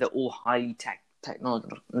 However, they're all highly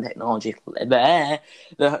technology. They're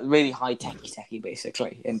really high techy,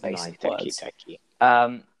 basically, in basic words. Techie.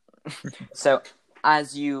 So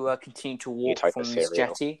as you continue to walk type from of this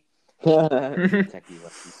cereal. jetty,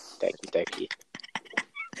 Techie.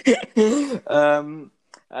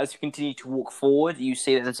 as you continue to walk forward, you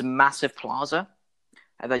see that there's a massive plaza,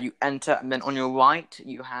 and then you enter, and then on your right,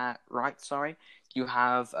 you have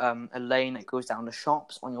a lane that goes down to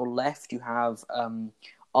shops. On your left, you have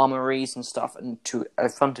armories and stuff, and in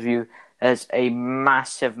front of you, there's a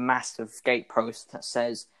massive gate post that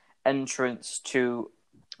says entrance to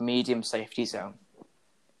medium safety zone.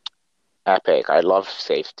 Epic. I love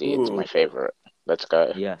safety. It's Ooh. my favorite. Let's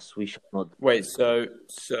go. Yes, we should not. Wait, so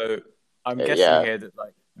I'm guessing Yeah. here that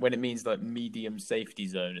like when it means like medium safety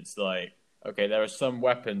zone, it's like okay, there are some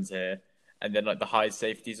weapons here, and then like the high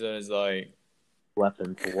safety zone is like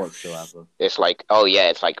Weapons or whatsoever. It's like,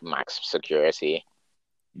 it's like max security,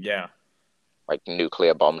 yeah. like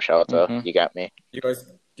nuclear bomb shelter. Mhm. You get me? Do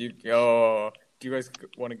you guys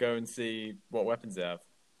want to go and see what weapons they have?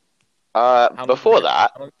 How Before long-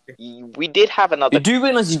 that, how long- we did have another. You do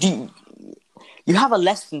realize you have a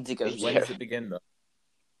lesson to go to. when does it begin though?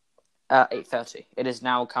 8:30. It is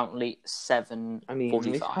now currently 7:45. I mean,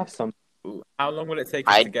 we have some. Ooh, how long will it take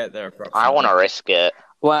us I- to get there? Approximately? I want to risk it.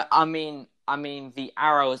 Well, I mean, the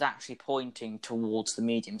arrow is actually pointing towards the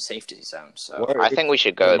medium safety zone. So Where I is- think we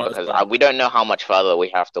should go Might as because well. we don't know how much further we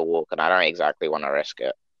have to walk, and I don't exactly want to risk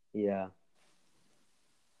it. Yeah.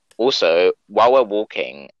 Also, while we're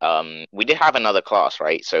walking, we did have another class,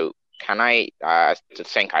 right? So can I? To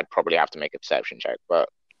think I'd probably have to make a perception check, but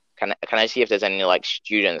can I see if there's any like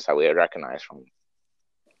students that we would recognize from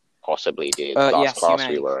possibly the last yes, you class may.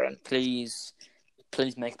 we were in? please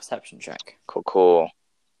make a perception check. Cool.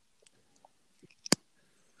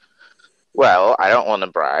 Well, I don't want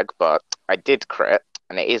to brag, but I did crit,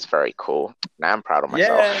 and it is very cool. Now I'm proud of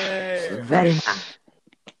myself. Yay! Very nice.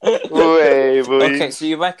 Way, boy. Okay, so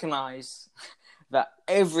you recognise that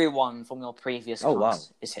everyone from your previous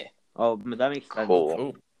class is here. Oh, that makes sense. Cool.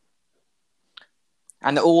 Cool.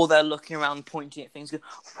 And all they're looking around, pointing at things, going,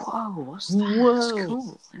 "Whoa, what's that? That's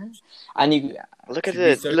cool." Yeah. And you, Look at Should we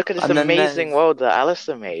this! so- Look at this And then amazing there's- world that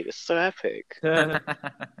Alistair made. It's so epic.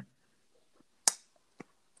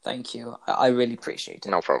 thank you. I really appreciate it.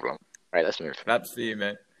 No problem. Right, let's move. That's for you,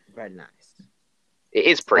 mate. Very nice. It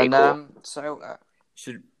is pretty And cool.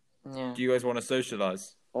 Should yeah. do you guys want to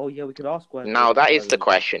socialize? Oh yeah, we could ask whether. Now that is the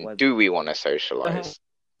question: do we want to socialize?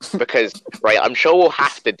 Because I'm sure we'll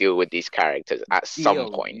have to deal with these characters at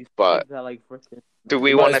some point. But do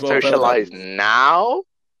we might want to as well socialize now?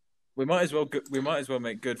 We might as well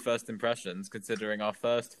make good first impressions, considering our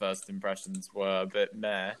first impressions were a bit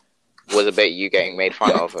meh. Was a bit you getting made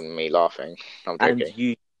fun of and me laughing. I'm And joking.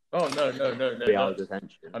 you, Oh no! 3 hours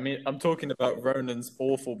attention. I mean, I'm talking about Ronan's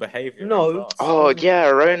awful behavior. No. in class. Oh yeah,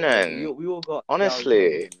 Ronan. We all got.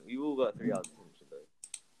 Honestly. We all got 3 hours attention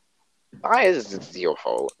though. That is your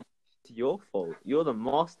fault. It's your fault. You're the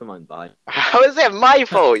mastermind behind. How is it my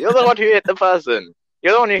fault? You're the one who hit the person.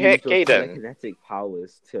 You're the one who hit Use your Caden. telekinetic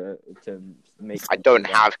powers to make. I don't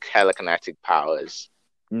have telekinetic powers.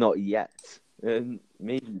 Not yet.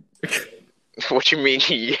 Maybe. What do you mean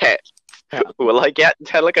yet? Will I get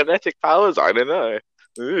telekinetic powers? I don't know.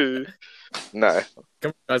 Ooh. No. Come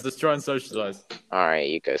on, guys, let's try and socialize. Alright,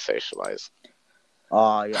 you go socialize.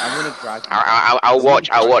 Oh yeah, I'm gonna drag. I'll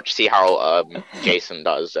watch, see how Jason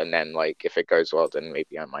does, and then like if it goes well, then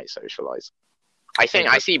maybe I might socialize. I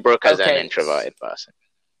see Brooke as an Okay. introverted person.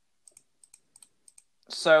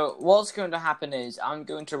 So what's going to happen is I'm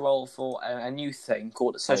going to roll for a new thing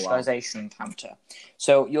called a socialization encounter.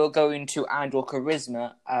 So you're going to add your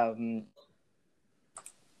charisma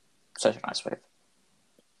socialize with.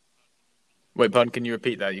 Wait, pardon, can you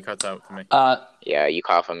repeat that? You cut out for me. Yeah, you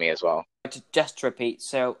call for me as well. Just to repeat,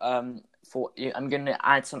 so I'm going to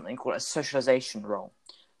add something called a socialization roll.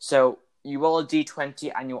 So you roll a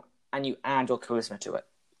d20 and you add your charisma to it.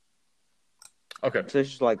 Okay. So it's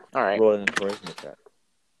just like Alright. rolling a charisma check.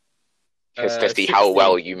 Just to see 16. how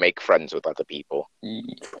well you make friends with other people.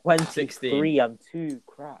 23. I'm too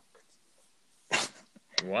cracked.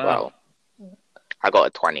 Wow. Well, I got a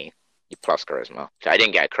 20 plus charisma. I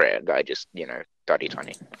didn't get a crit. I just, dirty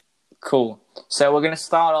 20. Cool. So we're going to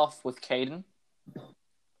start off with Caden.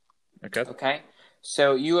 Okay. Okay.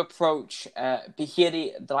 So you approach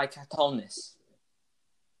Bihiri Drykatalnis.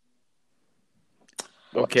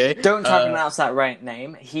 Okay. Don't try to pronounce that right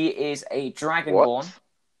name. He is a dragonborn. What?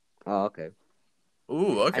 Oh, okay. Ooh,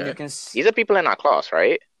 And you okay. can These are people in our class,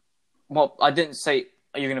 right? Well, I didn't say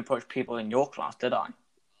you're going to approach people in your class, did I?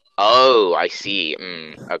 Oh, I see.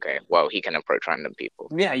 Okay. Well, he can approach random people.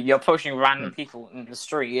 Yeah, you're approaching random people in the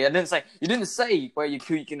street. You didn't say who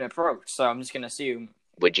you can approach, so I'm just going to assume.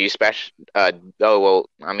 Would you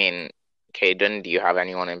Caden, do you have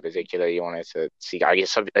anyone in particular you wanted to see? I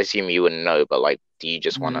guess I assume you wouldn't know, but like, do you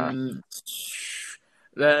just want to?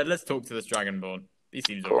 Let's talk to this dragonborn. He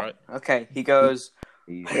seems Cool. alright. Okay, he goes,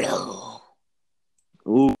 Easy. hello.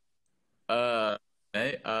 Ooh.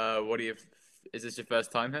 Hey, what do you? Is this your first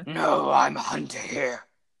time here? No, I'm a hunter here.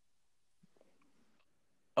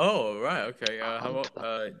 Oh, right. Okay. How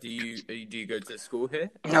about? Do you go to school here?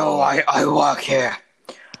 No, I work here.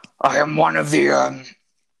 I am one of the,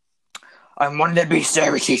 I'm one of the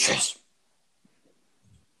bestiary teachers.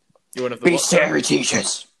 You're one of the what? Bestiary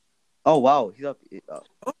teachers. Oh wow, he's up.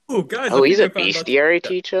 Oh, guys. Oh, I he's a think I found bestiary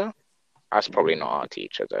teacher. That's probably not our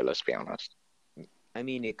teacher, though. Let's be honest. I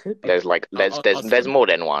mean, it could be. There's there's more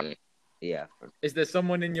than one. Yeah. Is there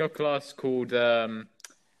someone in your class called what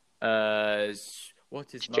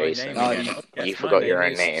is my Jason. name? Oh, again? you Yes, forgot my your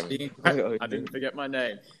own is- name. I didn't forget my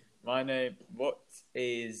name. My name. What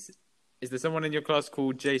is? Is there someone in your class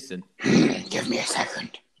called Jason? Give me a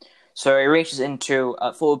second. So he reaches into,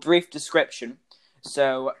 for a brief description.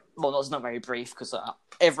 So, well, that's not very brief, because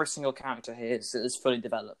every single character here is fully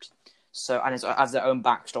developed. So, and it has their own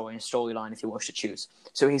backstory and storyline if you wish to choose.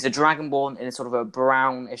 So he's a dragonborn in a sort of a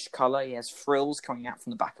brownish colour. He has frills coming out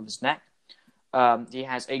from the back of his neck. He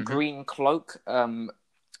has a green cloak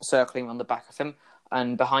circling on the back of him.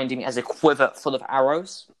 And behind him he has a quiver full of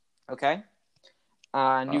arrows. Okay?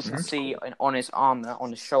 And you can see on his armor,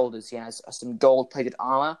 on his shoulders, he has some gold-plated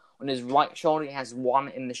armor. On his right shoulder, he has one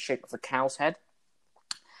in the shape of a cow's head.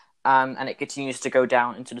 And it continues to go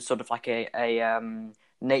down into the sort of like a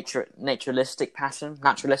naturalistic pattern,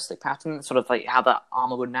 sort of like how that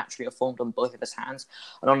armor would naturally have formed on both of his hands.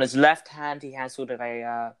 And on his left hand, he has sort of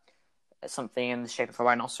a something in the shape of a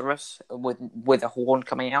rhinoceros with a horn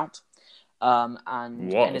coming out.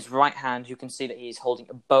 And Whoa. in his right hand, you can see that he's holding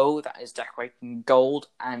a bow that is decorated in gold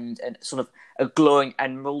and sort of a glowing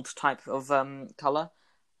emerald type of color.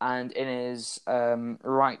 And in his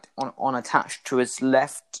right, on attached to his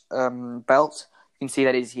left belt, you can see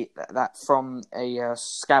that from a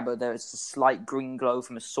scabbard there is a slight green glow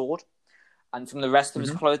from his sword. And from the rest of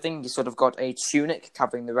his clothing, he's sort of got a tunic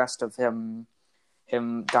covering the rest of him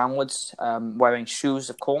downwards, wearing shoes,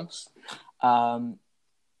 of course. And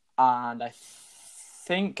I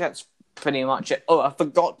think that's pretty much it. Oh, I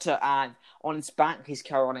forgot to add, on his back, he's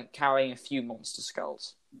carrying a few monster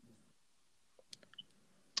skulls.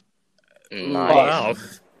 Nice. Wow.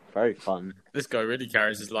 Very fun. This guy really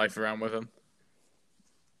carries his life around with him.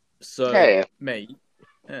 So, Yeah. mate,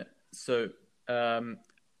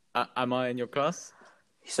 am I in your class?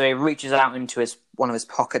 So he reaches out into one of his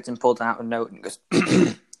pockets and pulls out a note and goes,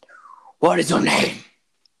 "What is your name?"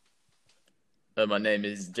 My name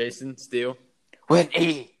is Jason Steele. With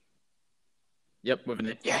E. Yep, with an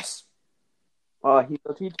E. Yes. Oh, he's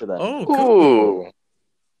your teacher then. Oh, cool. Ooh.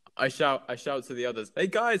 I shout to the others, "Hey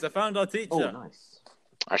guys, I found our teacher!" Oh, nice.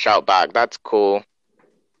 I shout back, that's cool.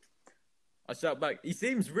 I shout back, "He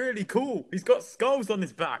seems really cool. He's got skulls on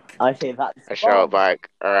his back." I say that's I shout back,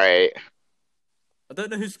 alright. I don't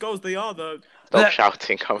know whose skulls they are though. Stop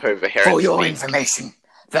shouting, come over here For and your speak. information,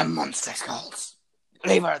 they're monster skulls.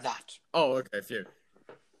 Leave her at that. Oh, okay, phew.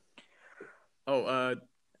 Oh,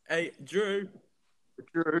 hey, Drew.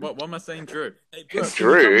 Drew. What am I saying, Drew? Hey, Drew.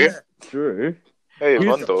 Drew? Drew. Hey, Who's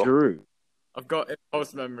Mondo. Drew? I've got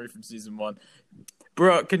impulse memory from season 1.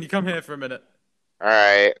 Bro, can you come here for a minute?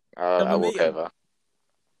 Alright, Come I'll and walk meet him. over.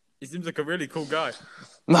 He seems like a really cool guy.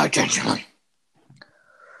 My gentlemen.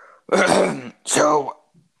 So,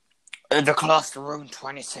 the class to room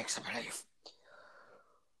 26, I believe.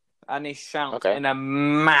 And he shouts in a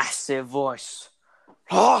massive voice,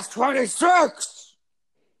 "Class 26!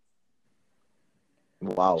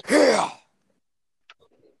 Wow. Here!"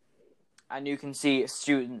 And you can see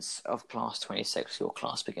students of class 26, your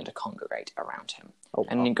class, begin to congregate around him. Oh,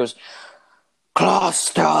 And he goes, "Class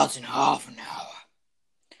starts in half an hour.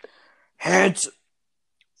 Head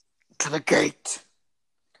to the gate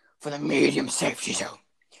for the medium safety zone.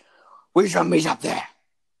 We shall meet up there.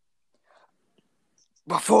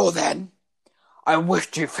 Before then, I wish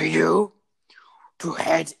for you to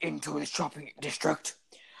head into the shopping district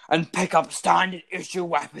and pick up standard issue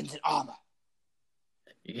weapons and armor.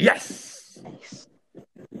 Yes!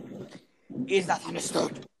 Is that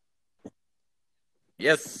understood?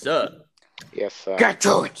 Yes, sir. Yes, sir. Get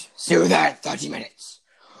to it. See you there in 30 minutes.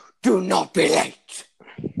 Do not be late."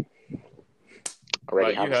 Already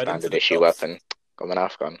Right, have you a heard him standard to the issue cops. weapon. Got an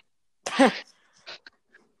Afghan.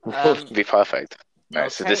 Um, Be perfect. No,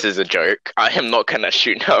 so Okay. this is a joke. I am not gonna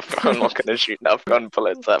shoot Nerf. I'm not gonna shoot Nerf gun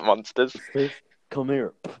bullets at monsters. Chris, come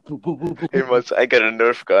here. I get a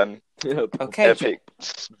Nerf gun. okay, Epic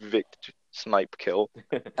snipe kill.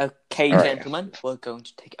 okay, Alright. gentlemen, we're going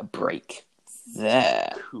to take a break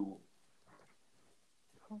there. Cool.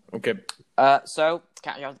 Okay. So,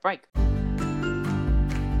 catch you after the break.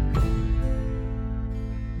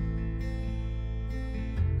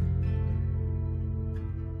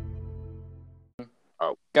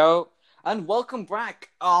 Oh. Go. And welcome back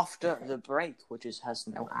after the break, which has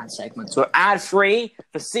no ad segments. We're ad-free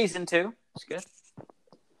for Season 2. It's good.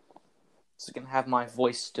 So going to have my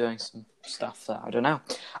voice doing some stuff that I don't know.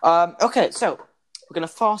 Okay, so we're going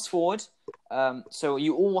to fast forward. So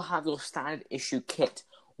you all have your standard issue kit,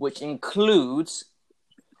 which includes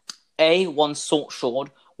one short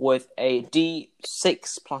sword with a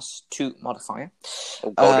D6 plus 2 modifier.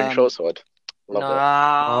 Oh, golden short sword. Love it.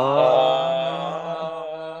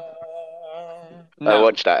 I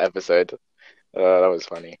watched that episode. That was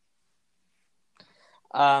funny.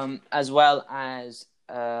 As well as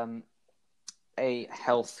a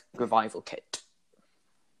health revival kit.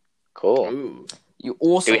 Cool. Ooh. You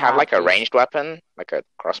also Do we have like a these- ranged weapon, like a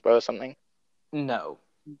crossbow or something? No.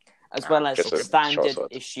 As well as just a short standard sword.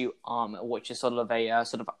 issue armor, which is sort of a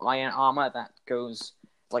sort of iron armor that goes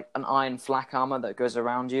like an iron flak armor that goes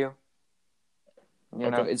around you. You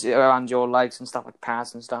know, Okay. it's around your legs and stuff, like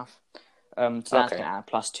pads and stuff. So that's Okay. going to add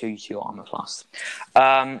 +2 to your armor class.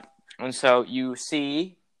 And so you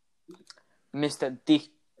see Mr.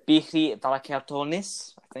 Bihri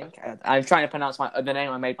Dalakertonis, I think. I'm trying to pronounce the name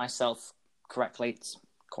I made myself correctly. It's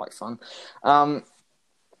quite fun.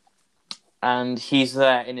 And he's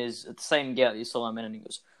there in the same gear that you saw him in, and he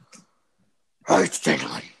goes, "Right,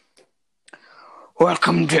 gentlemen.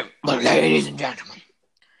 Welcome to, ladies and gentlemen.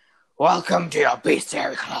 Welcome to your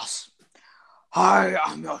bestiary class. I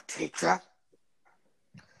am your teacher.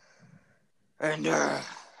 And,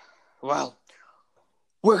 Well,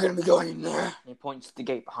 we're going to be going in there. He points to the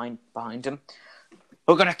gate behind him.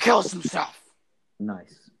 We're going to kill some stuff.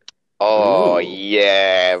 Nice. Oh, Ooh.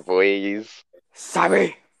 yeah, boys.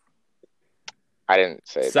 Savvy? I didn't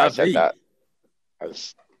say it. I said Savvy. that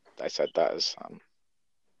as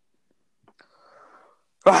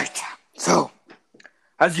Right. So,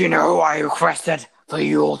 as you know, I requested for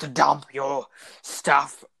you all to dump your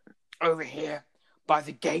stuff over here by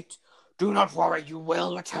the gate. Do not worry, you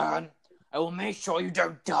will return. I will make sure you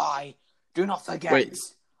don't die. Do not forget. Wait.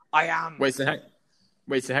 I am. Wait, so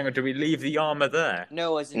hang on. Do we leave the armor there?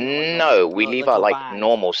 No, as in No, we leave our our like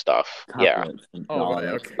normal stuff. Yeah, Tablets and Oh, right,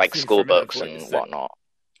 dials. okay. like For a school minute, I books thought you and were saying- whatnot.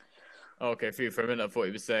 Okay, for a minute I thought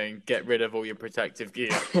you were saying get rid of all your protective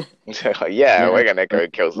gear. Yeah, we're gonna go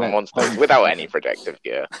kill some Let's monsters hunt. without any protective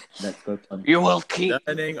gear. Let's go. You will keep.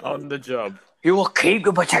 Learning on the job. You will keep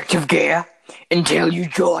your protective gear until you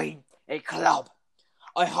join a club.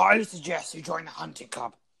 I highly suggest you join the hunting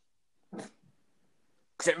club.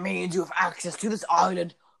 Because it means you have access to this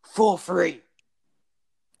island for free.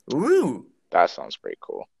 Ooh. That sounds pretty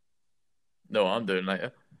cool. No, I'm doing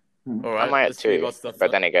later. Hmm. All right, I might let's leave too, our stuff.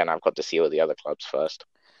 but then again, I've got to see all the other clubs first.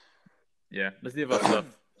 Yeah, let's leave our stuff.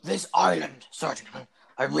 This island, Sergeant,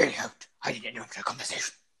 I really hoped I didn't interrupt your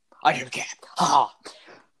conversation. I didn't care. Ha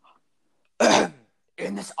ha.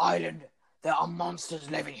 In this island, there are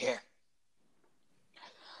monsters living here.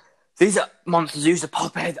 These are monsters used to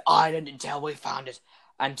populate the island until we found it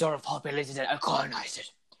and sort of populated it and colonized it.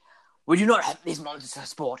 We do not have these monsters for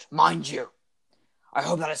sport, mind you. I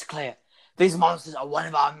hope that is clear. These monsters are one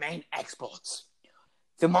of our main exports.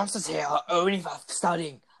 The monsters here are only for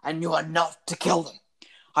studying, and you are not to kill them.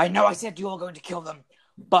 I know I said you are going to kill them,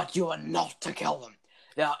 but you are not to kill them.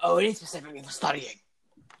 They are only specifically for studying.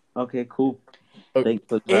 Okay, cool. Oh, Thanks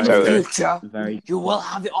for In So- the future, very. you will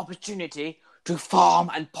have the opportunity to farm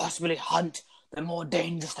and possibly hunt the more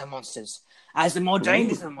dangerous monsters, as the more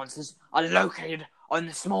dangerous monsters are located on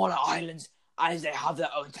the smaller islands as they have their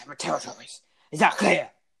own separate territories. Is that clear?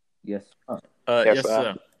 Yes. Yes, yes,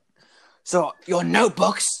 sir. sir. So, your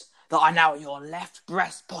notebooks that are now in your left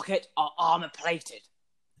breast pocket are armor plated.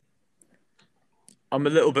 I'm a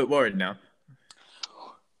little bit worried now.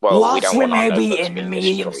 Well, we Whilst don't we want our may be notebooks in being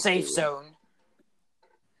medium destroyed, safe do we? zone,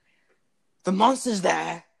 the monsters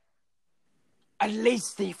there, at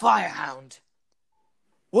least the firehound,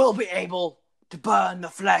 will be able to burn the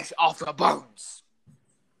flesh off your bones.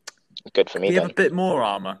 Good for Can me we have then. a bit more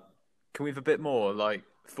armor? Can we have a bit more, like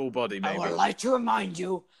full body, I maybe? would like to remind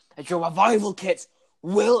you that your revival kit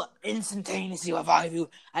will instantaneously revive you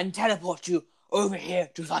and teleport you over here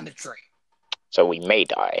to Thunder Tree. So we may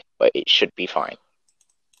die, but it should be fine.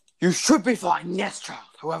 You should be fine, yes, child,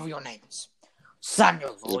 whoever your name is.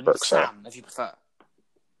 Samuel, or Brooke, sir. Sam, if you prefer.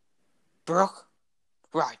 Brooke?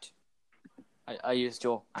 Right. I used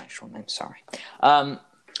your actual name, sorry.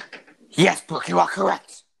 Yes, Brooke, you are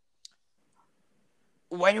correct.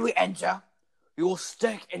 When we enter, you will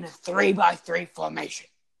stick in a 3x3 formation.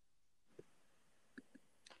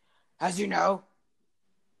 As you know,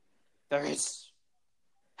 there is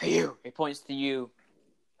you. He points to you,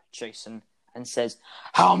 Jason, and says,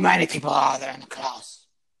 how many people are there in the class?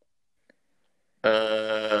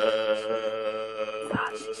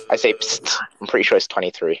 I say, psst, I'm pretty sure it's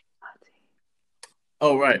 23.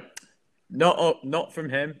 Oh right, not from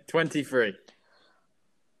him. 23.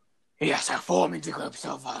 Yes, I form into groups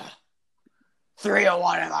of 3 or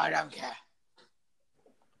whatever, I don't care.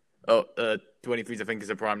 Oh, 23 I think is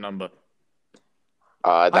a prime number.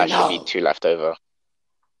 That should be know. 2 left over.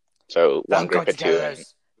 So one They'll go group of 2 together and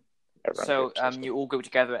as- everyone. So groups and stuff. you all group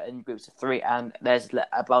together in groups of 3, and there's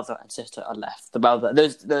a brother and sister are left. The brother,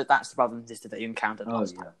 that's the brother and sister that you encountered Oh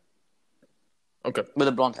last yeah. time Okay, with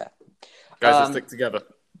the blonde hair. guys, let's Um, stick together.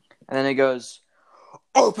 And then he goes,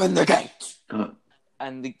 "Open the gate!" Oh,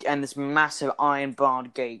 And this massive iron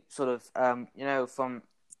barred gate, sort of, from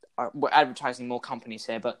we're advertising more companies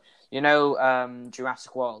here, but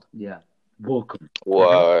Jurassic World. yeah. Welcome.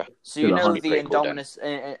 Whoa. So you To the know hunt. the Pretty cool,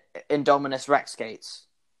 then. Indominus Rex gates.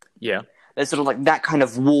 Yeah. There's sort of like that kind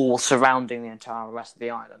of wall surrounding the entire rest of the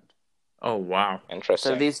island. Oh wow.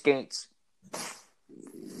 Interesting. So these gates,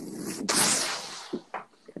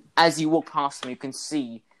 as you walk past them, you can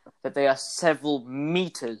see that they are several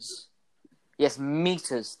meters, yes,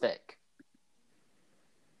 meters thick.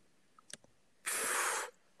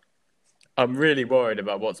 I'm really worried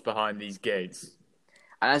about what's behind these gates.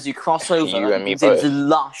 And as you cross over, You and me can see this both.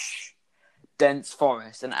 lush, dense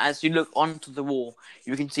forest. And as you look onto the wall,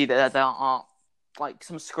 you can see that there are like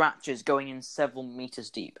some scratches going in several meters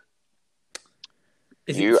deep.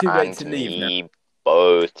 Is you it too late and to leave now? me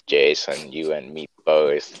both, Jason. You and me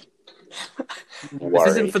both. This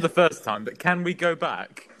isn't Worried. for the first time, but can we go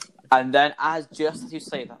back? And then, just as you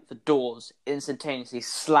say that, the doors instantaneously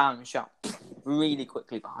slam shut really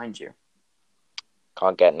quickly behind you.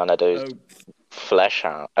 Can't get none of those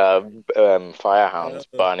firehounds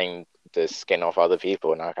burning the skin off other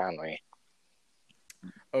people now, can we?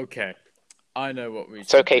 Okay, I know what we.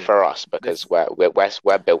 It's okay for us because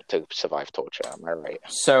we're built to survive torture. Am I right?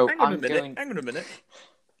 So Hang on a minute.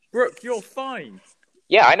 Brooke, you're fine.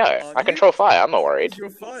 Yeah, I know. I control fire. I'm not worried. You're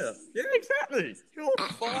fire. Yeah, exactly. You're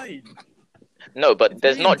fine. No, but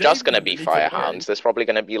there's me not and just David going to be that need to worry. firehounds. There's probably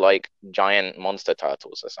going to be like giant monster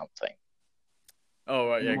turtles or something. Oh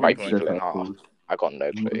right, yeah, Bite good people point. in half. I got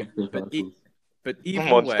no clue. But either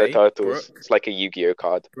Monster way, turtles. Brooke, It's like a Yu-Gi-Oh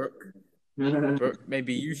card. Brooke,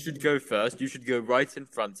 maybe you should go first. You should go right in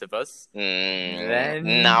front of us.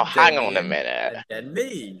 Now hang on a minute. And then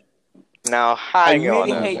me. Now hang on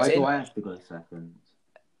really a hate minute. Why do I have to go second?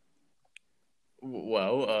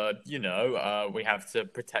 Well, we have to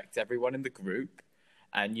protect everyone in the group,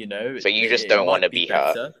 and So you just it don't might want to be be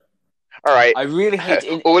hurt. better. All right. I really hate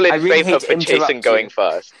All in I really favor hate for to Jason interrupt going you.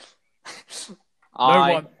 first.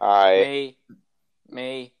 No one.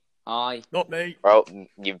 Me. Not me. Well,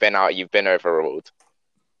 you've been overruled.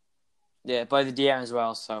 Yeah, by the DM as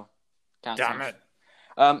well. So, Damn it.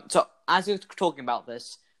 So as you're talking about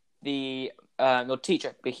this, your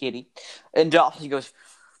teacher Bahiri interrupts. He goes,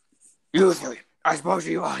 "You three, I suppose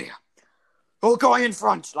you are here. All going in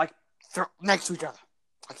front, like next to each other,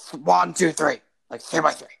 like 1, 2, 3, like 3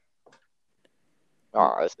 by 3."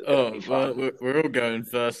 Oh, this is gonna be fun. Well, we're all going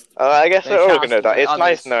first. I guess They we're all shout gonna to die. the It's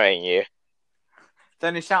nice others. knowing you.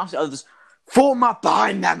 Then he shouts at others, "Form up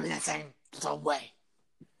behind them in the same little way."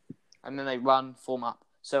 And then they form up.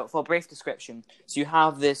 So, for a brief description, so you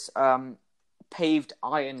have this paved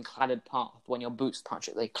iron-cladded path. When your boots touch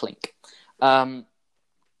it, they clink. And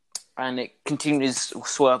it continues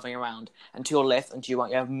swerving around. And to your left and to your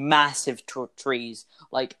right, you have massive trees,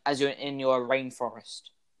 like as you're in your rainforest.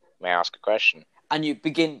 May I ask a question? And you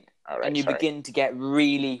begin... All right, and sorry. begin to get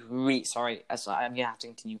really, sorry, I'm going to have to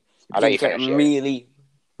continue. I'll let you get finish it. really,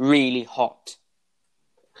 really hot.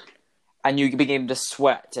 And you begin to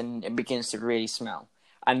sweat, and it begins to really smell.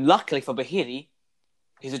 And luckily for Bahiri,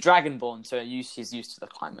 he's a dragonborn, so he's used to the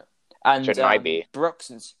climate. And Shouldn't I be?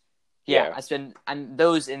 Brookson's, Yeah. and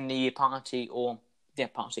those in the party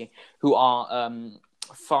who are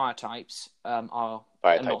fire types are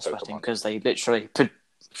Fire-type not sweating Pokemon. because they literally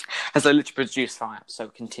produce fire. So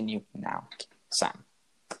continue now, Sam.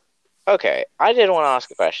 Okay, I did want to ask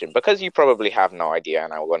a question because you probably have no idea,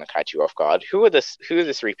 and I want to catch you off guard. Who are the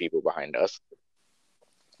 3 people behind us?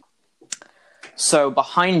 So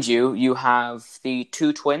behind you, you have the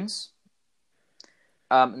 2 twins.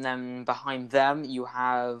 And then behind them, you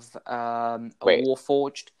have a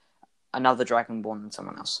Warforged, another Dragonborn, and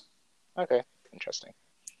someone else. Okay, interesting.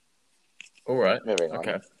 All right. Moving on.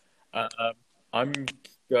 Okay. I'm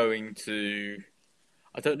going to.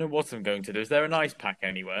 I don't know what I'm going to do. Is there an ice pack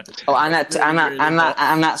anywhere? Oh, and that Really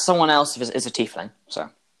that someone else is a Tiefling. So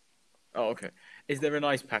Oh, okay. Is there an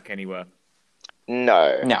ice pack anywhere?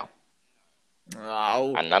 No. no.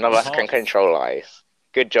 Oh, And none of us can control ice.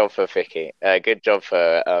 Good job for Vicky. Good job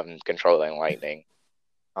for controlling lightning.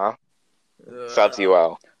 Huh? Serves you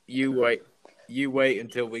well. You wait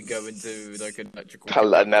until we go into like an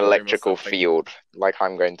electrical. An electrical field. Like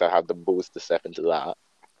I'm going to have the balls to step into that.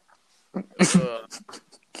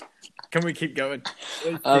 Can we keep going?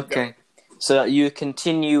 Okay. So you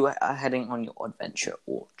continue heading on your adventure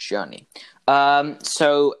or journey.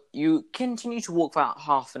 So you continue to walk for about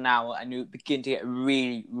half an hour, and you begin to get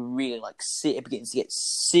really, really it begins to get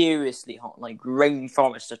seriously hot, like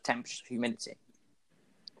rainforest of temperature, humidity.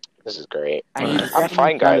 This is great. And I'm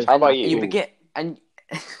fine, guys. How about you? You begin and.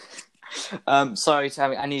 Sorry,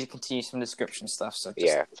 Tammy. I need to continue some description stuff. So just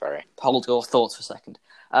Yeah, sorry. hold your thoughts for a second.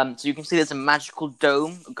 So you can see there's a magical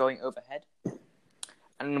dome going overhead.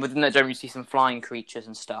 And within that dome, you see some flying creatures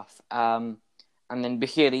and stuff. And then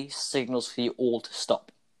Bahiri signals for you all to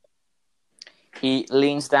stop. He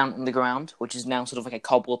leans down on the ground, which is now sort of like a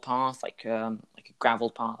cobbled path, like a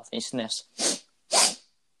gravel path, and he sniffs.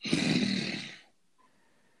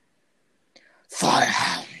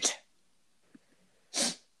 Firehound.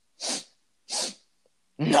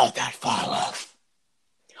 Not that far off.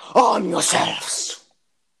 Arm yourselves.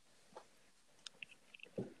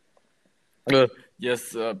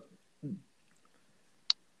 Yes. I'm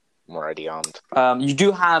already armed. You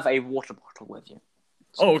do have a water bottle with you.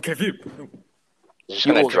 Oh, okay. Phew. You're just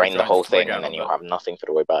going to also drain the try whole to swing thing, and out then of you'll it. have nothing for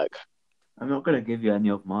the way back. I'm not going to give you any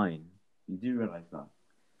of mine. You do realize that?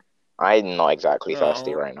 I'm not exactly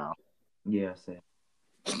thirsty right now. Yeah, I see.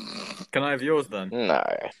 Can I have yours then? No.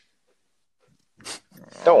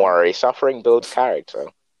 Don't worry, suffering builds character.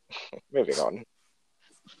 Moving on.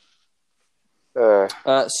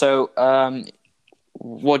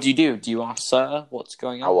 What do you do? Do you ask Sir what's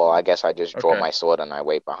going on? Oh, well, I guess I just draw Okay. my sword and I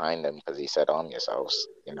wait behind him because he said arm yourselves,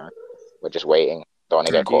 you know. We're just waiting. Don't want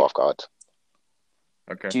to get Do you- caught off guard.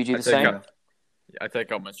 Okay. Do you do I the take same? out- I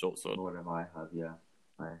take out my short sword. Whatever I have, yeah.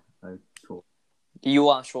 I talk. You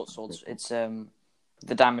are short swords. It's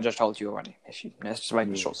the damage I told you already. It's just like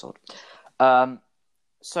a short sword.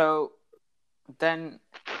 So then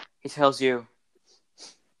he tells you.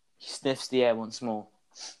 He sniffs the air once more.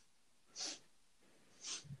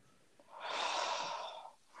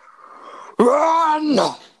 Run!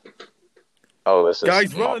 Oh, this is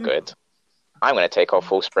Guys, not run! good. I'm going to take off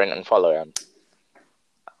full sprint and follow him.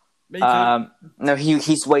 Me too. No,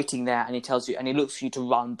 he's waiting there, and he tells you, and he looks for you to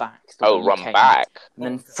run back. the way Oh, you run came. back.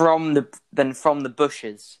 And then from the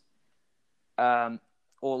bushes,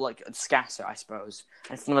 or like scatter, I suppose,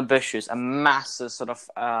 and from the bushes, a massive sort of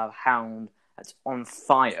hound that's on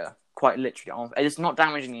fire, quite literally on. It's not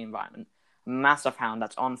damaging the environment. A massive hound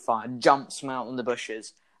that's on fire jumps out in the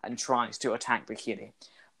bushes and tries to attack Bikili.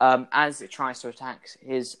 As it tries to attack,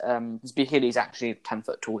 his Bikili is actually 10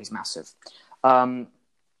 foot tall. He's massive.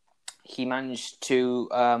 He managed to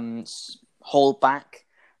hold back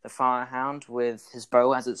the firehound with his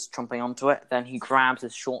bow as it's chomping onto it. Then he grabs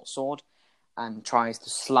his short sword and tries to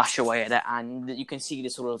slash away at it. And you can see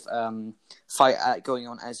this sort of fight going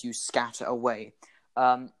on as you scatter away.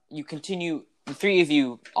 You continue. The three of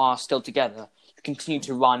you are still together. You continue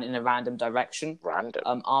to run in a random direction.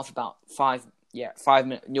 Random. After about 5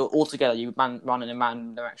 minutes, you're all together. You run in a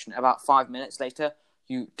random direction. About 5 minutes later,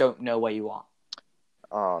 you don't know where you are.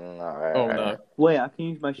 Oh, no. Oh no. Wait, I can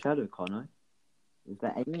use my shadow, can't I? Is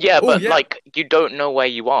that any? Yeah, Oh, but, yeah. like, you don't know where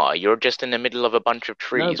you are. You're just in the middle of a bunch of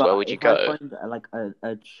trees. No, Where would you if I go? find like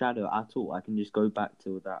a shadow at all, I can just go back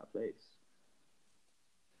to that place.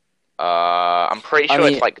 I'm pretty I sure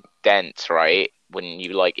mean- it's, like, dense, right? When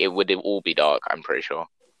you, like, it would all be dark, I'm pretty sure.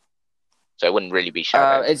 So it wouldn't really be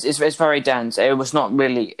shadow. It's very dense. It was not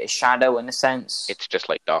really a shadow in a sense. It's just,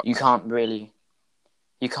 like, dark. You can't really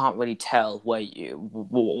tell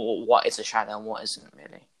what is a shadow and what isn't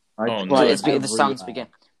really. I Oh, try no. So it's the every sun's hour. begin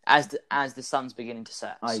as the sun's beginning to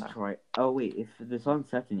set. I so. try. Oh wait, if the sun's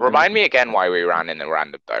setting. Remind me again why we ran in a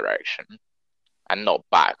random direction. And not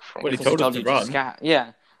back from... Well, he Because told us to run. scatter.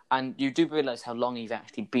 Yeah, and you do realise how long you've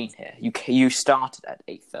actually been here. You started at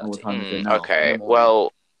 8:30. What time is it now? okay, in the morning.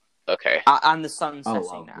 well... Okay. And the sun's Oh, setting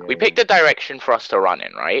wow, now. yeah. We picked a direction for us to run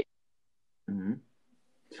in, right? Mm-hmm.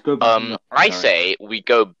 Just go back in the- I sorry. say we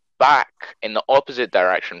go back in the opposite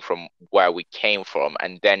direction from where we came from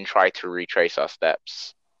and then try to retrace our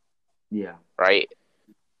steps, Yeah. right?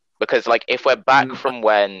 Because, like, if we're back Mm, from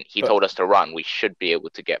when he but- told us to run, we should be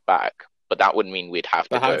able to get back. But that would mean we'd have to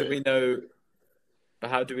But how go. do we know? But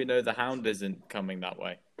how do we know the hound isn't coming that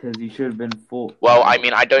way? Because you should have been fought. Well, I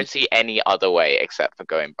mean, I don't see any other way except for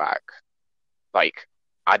going back. Like,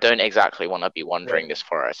 I don't exactly want to be wandering this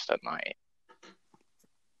forest at night.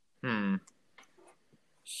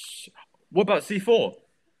 What about C4?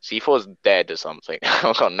 C4's dead or something.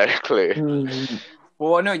 I've got no clue.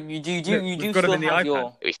 Well, no, you do we've got him still in the have iPad. your.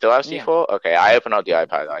 Do we still have C4? Okay, I open up the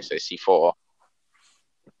iPad. I say C4.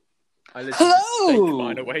 I literally just Hello! take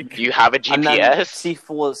mine away. Do you have a And then GPS?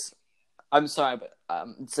 C4's. I'm sorry, but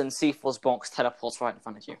then C4's box teleports right in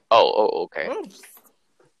front of you. Oh, okay. Oh.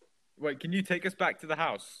 Wait, can you take us back to the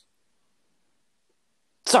house?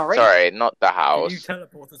 Sorry. Sorry, not the Can you house.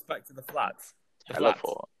 teleport us back to the flats? The flats.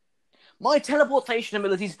 Teleport. My teleportation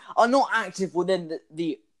abilities are not active within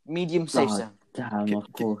the medium safe Oh, zone. damn,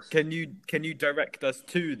 of course. Can you direct us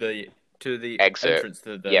to the Exit. entrance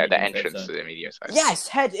to the Yeah, the medium safe entrance to zone? the medium size. Yes,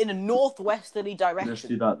 head in a northwesterly Let's direction.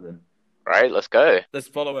 do that then. Right, let's go. Let's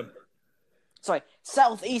follow him. Sorry,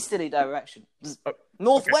 southeasterly direction. Oh,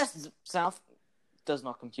 Northwest south does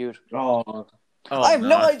not compute. Oh, Oh, I have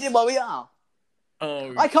no idea where we are.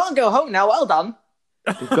 Oh, I can't go home now. Well done.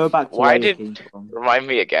 just go back to Why where you did- came from. Remind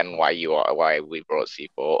me again why we brought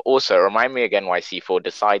C4. Also, remind me again why C4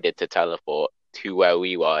 decided to teleport to where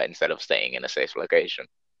we were instead of staying in a safe location.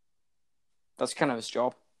 That's kind of his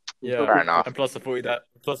job. yeah. Fair enough. And plus, I thought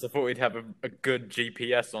he'd have a good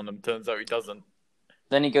GPS on him. Turns out he doesn't.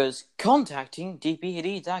 Then he goes, contacting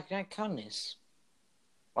DPD Dagnacanis.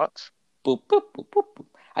 What? Boop, boop, boop, boop, boop.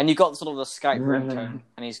 And you got sort of the Skype ringtone,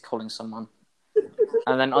 and he's calling someone.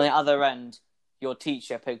 And then on the other end, your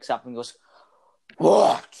teacher picks up and goes,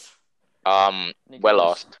 "What?" And he We're goes-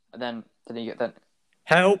 lost. And then you get that.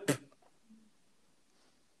 Help!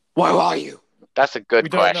 Where are you? That's a We good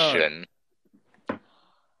don't know. question.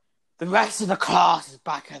 The rest of the class is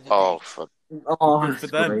back at the Oh, gate. for Oh, Good for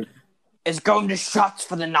that's them. great. It's going to shut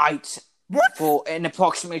for the night in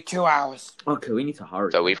approximately 2 hours. Okay, we need to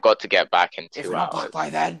hurry. so we've got to get back in If 2 we're not hours. back by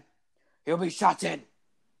then, he'll be shut in.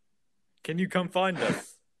 Can you come find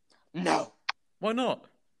us? No, Why not?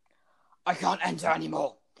 I can't enter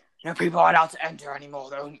anymore. No people are allowed to enter anymore.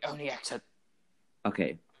 They only exit.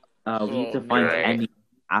 Okay. We need to Oh, find great. any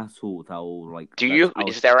asshole that will like. Do you?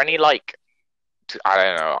 that's Is there any like? I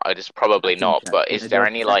don't know. It's probably Perception not. check. But Can is I do there a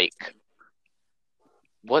any perception? like?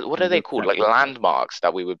 What Can are I they do a called? Like perception check? landmarks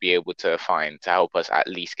that we would be able to find to help us at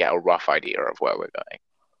least get a rough idea of where we're going.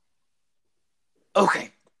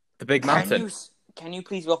 Okay. The big mountain. Can you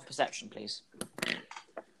please roll for perception, please?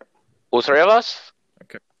 All three of us.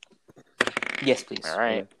 Yes, please. All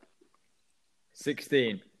right.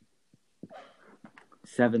 16.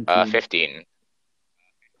 17. 15.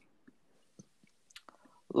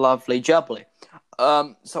 Lovely jubbly.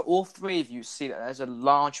 So all three of you see that there's a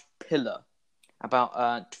large pillar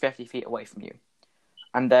about 50 feet away from you.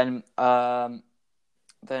 And then Bahiri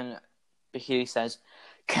says,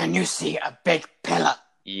 "Can you see a big pillar?"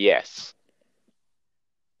 Yes.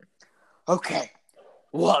 Okay.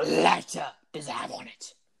 What letter does it have on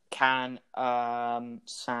it? Can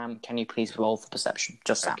Sam, can you please roll for perception?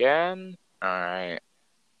 Just Sam. Again. All right.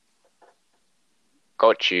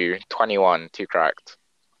 Got you. 21. 2 cracked.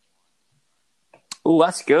 Oh,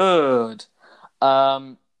 that's good.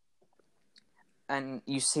 And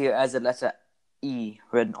you see it as a letter E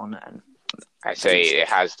written on it. And I say it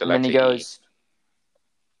has the letter then he E. goes,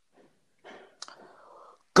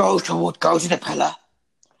 go to the pillar.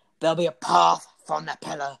 There'll be a path from the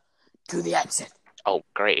pillar to the exit. Oh,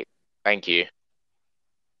 great. Thank you.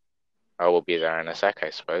 I will be there in a sec,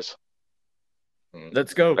 I suppose.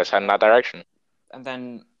 Let's go. Let's head in that direction. And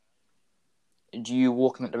then do you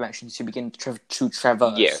walk in that direction to begin to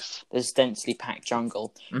traverse Yes. this densely packed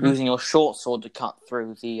jungle, Mhm. using your short sword to cut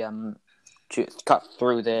through the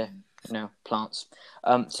plants.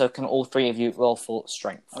 So can all three of you roll for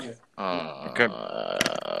strength? Okay.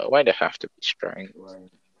 Why'd it have to be strength?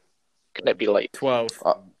 Could it be like 12.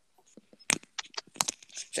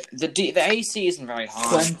 The AC isn't very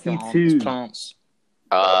high. 22. It's plants.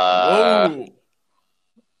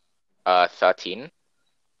 13?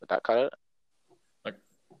 Would that cut it?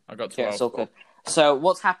 I got 12. Yeah, it's all good. So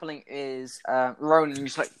what's happening is Ronan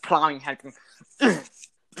just like plowing ahead.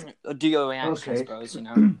 Do your reaction, I suppose, you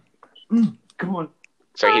know. Come on.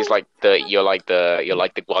 So he's like you're like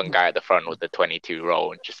the one guy at the front with the 22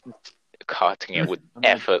 roll and just cutting it with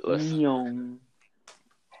effortless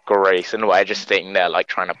grace, and we're just sitting there like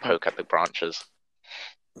trying to poke at the branches.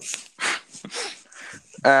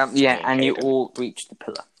 And you all reach the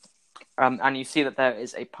pillar. And you see that there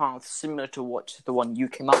is a path similar to the one you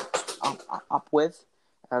came up with.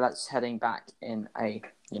 That's heading back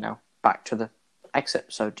back to the exit.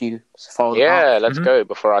 So do you follow the path? Yeah, let's go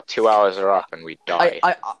before our 2 hours are up and we die.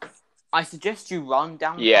 I suggest you run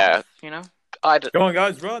down the Yeah. path, you know? Go on,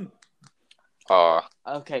 guys, run.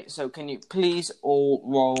 Okay, so can you please all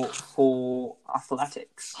roll for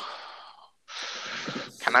athletics?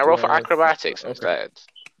 Can I roll for acrobatics instead?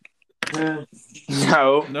 No.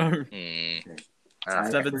 No.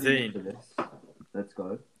 Alright. 17. Let's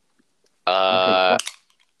go. Uh,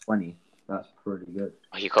 20. That's pretty good.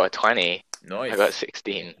 you got a 20. Nice. I got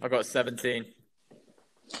 16. I got 17.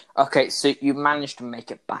 Okay, so you managed to make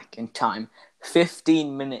it back in time.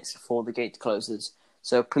 15 minutes before the gate closes.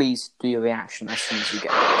 So please do your reaction as soon as you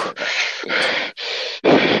get back to the gate.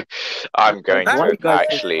 I'm going Why are you to guys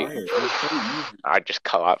so actually. tired? It's so easy. I just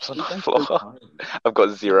collapse on Why are the you guys so floor. tired? I've got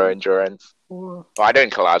 0 endurance. Well, I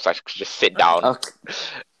don't collapse. I just sit down. Okay.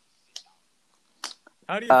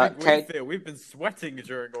 How do you think Okay. we feel? We've been sweating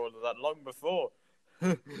during all of that long before.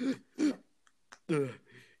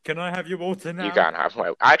 Can I have your water now? You can't have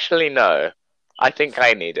my. Actually, no. I think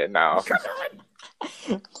I need it now.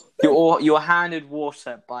 You're handed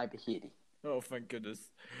water by Bahiri. Oh, thank goodness.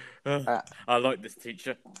 I like this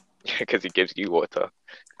teacher. Because he gives you water.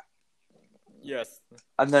 Yes.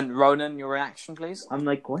 And then Ronan, your reaction, please. I'm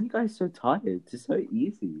like, why are you guys so tired? It's so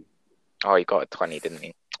easy. Oh, he got a 20, didn't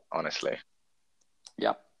he? Honestly.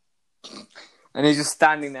 Yep. And he's just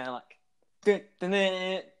standing there like. I'm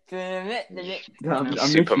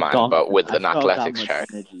Superman, literally but with dancing. an I felt that athletics much check.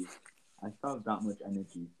 energy. I felt that much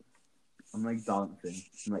energy. I'm like dancing.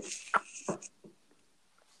 I'm like,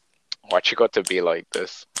 Why'd you got to be like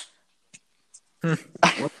this? And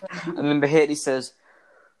then Bahiri says,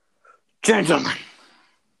 "Gentlemen,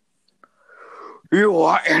 you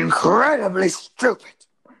are incredibly stupid."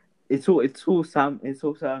 it's all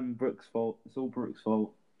Sam Brooks' fault. It's all Brooks'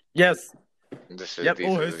 fault. Yes. Yep,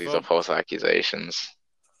 all his These are fault. false accusations.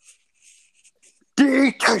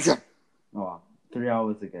 Detention! Oh, 3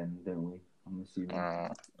 hours again, don't we? I'm assuming.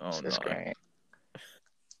 Oh This is no. great.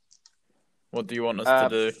 What do you want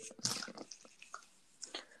us to do?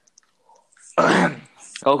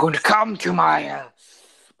 You're going to come to my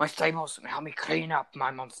stables and help me clean up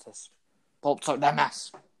my monsters. Pulp out their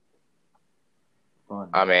mess. Fine.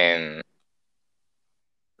 I mean,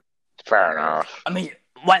 fair enough. I mean,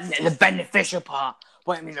 when the beneficial part,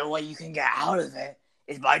 the way you can get out of it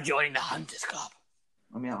is by joining the Hunters Club.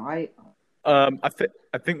 I mean,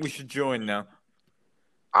 I think we should join now.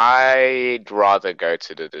 I'd rather go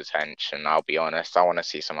to the detention. I'll be honest. I want to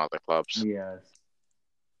see some other clubs. yes.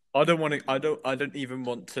 I don't want to. I don't even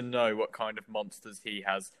want to know what kind of monsters he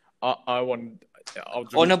has. I'll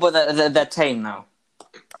just, Oh no, but they're tame now.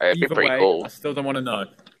 It'd be either pretty way, cool. I still don't want to know.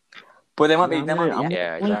 But they might be.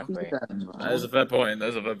 Yeah, exactly. There's a fair point.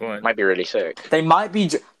 Might be really sick. They might be.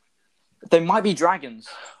 They might be dragons.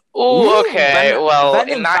 Oh, okay. Venom- Well,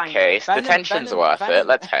 Venom in that Fang- case, Venom- detention's Venom- worth Venom- it.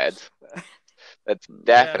 Let's head. Let's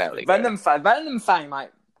definitely go. Venom Fang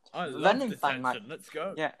might. I love Venom Fang detention. might. Let's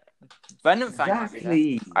go. Yeah. Venom Fang might be there.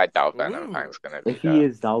 Exactly. I doubt Venom Ooh. Fang's gonna be If he there.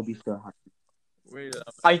 is, I'll be so happy. We love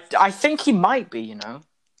I think he might be.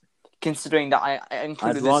 Considering that I I'd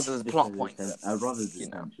included this rather as a plot point. I'd rather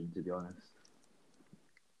detention, to be honest.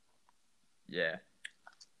 Yeah.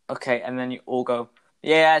 Okay, and then you all go.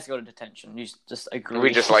 Yeah, let's go to detention. You just agree.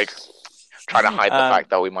 We just try to hide the Um, fact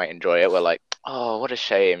that we might enjoy it. We're like, oh, what a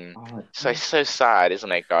shame. Oh, So sad,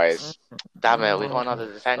 isn't it, guys? Damn it, we got another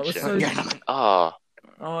was detention. so- Oh,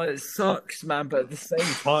 Oh, it sucks, man. But at the same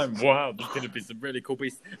time, wow, there's gonna be some really cool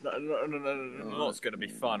beasts. No, it's gonna be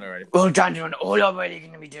fun already. Well, gentlemen, all you're really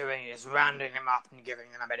going to be doing is rounding them up and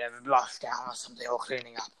giving them a bit of a blush down or something, or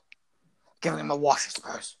cleaning up. Giving them a wash, I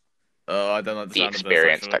suppose. Oh, I don't like the the sound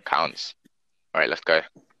experience of that counts. Alright, let's go.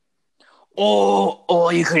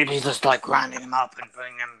 Or you could be just rounding them up and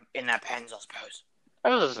putting them in their pens, I suppose. That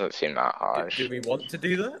doesn't seem that Do harsh. we want to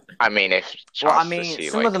do that? I mean, if Well, chance to see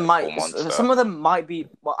some like of them a might. cool monster. Some of them might be.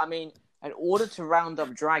 Well, in order to round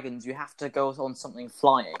up dragons, you have to go on something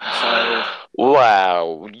flying. So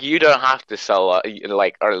Wow, you don't have to sell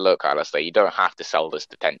or look, Alistair, you don't have to sell this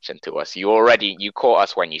detention to us. You caught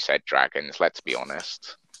us when you said dragons, let's be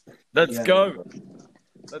honest. Let's Yeah. go.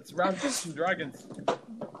 Let's round up some dragons.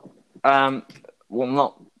 well,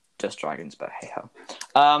 not just dragons, but hey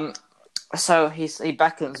ho. So he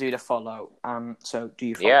beckons you to follow. So do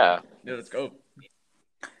you follow? Yeah. Yeah, let's go.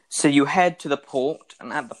 So you head to the port,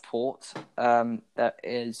 and at the port, there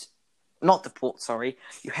is not the port. Sorry,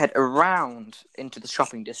 you head around into the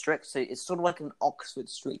shopping district. So it's sort of like an Oxford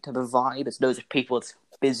Street type of vibe. It's loads of people. It's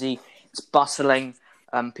busy. It's bustling.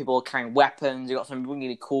 People are carrying weapons. You got some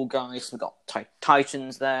really cool guys. We've got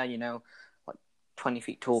titans there. 20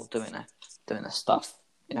 feet tall, doing their stuff.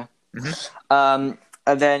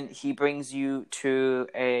 And then he brings you to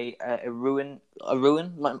a ruin.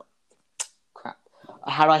 Crap.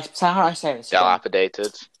 How do I say this?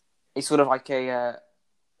 Dilapidated. It's sort of like a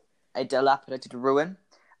dilapidated ruin,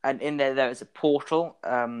 and in there is a portal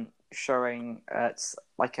showing it's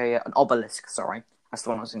like an obelisk. Sorry, that's the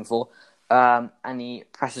one I was looking for. And he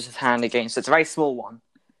presses his hand against it. It's a very small one,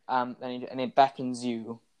 and it beckons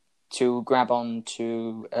you to grab on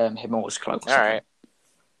to him or his cloak. All right.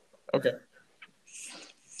 Okay.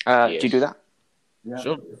 Do you do that? Yeah.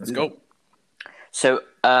 Sure. Let's go. So,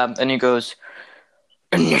 and he goes,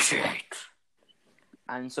 initiate.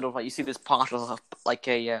 And sort of you see this particle, like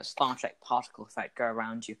a Star Trek particle effect go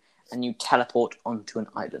around you, and you teleport onto an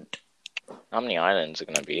island. How many islands are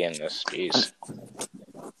going to be in this piece?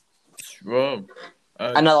 Whoa.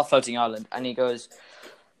 Another floating island. And he goes,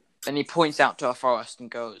 and he points out to a forest and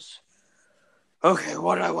goes, okay,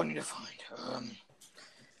 what do I want you to find?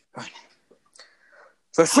 Right.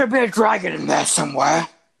 There should be a dragon in there somewhere.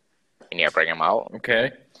 You need to bring him out.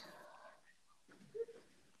 Okay.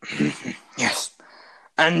 Yes.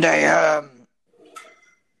 And a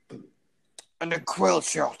quill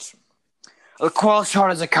shot. A quill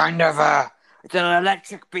shot is a kind of it's an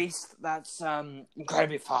electric beast that's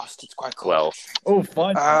incredibly fast. It's quite cool. Well, Oh,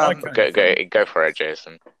 fine. go for it,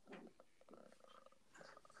 Jason.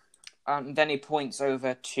 Then he points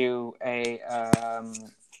over to a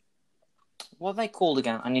what are they called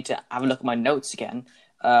again? I need to have a look at my notes again.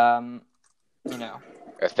 A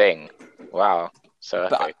thing. Wow. So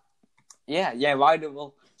But- epic. Yeah,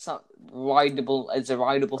 rideable. Rideable. It's a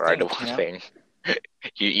rideable thing. Rideable you know? thing.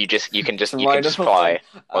 You can just It's a rideable fly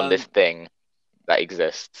thing. on this thing that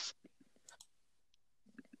exists.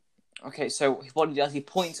 Okay, so what he does, he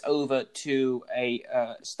points over to a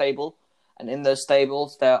stable, and in those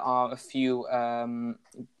stables there are a few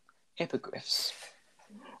hippogriffs.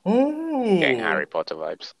 Getting Ooh. Harry Potter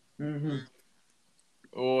vibes.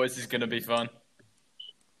 Oh, this is gonna be fun.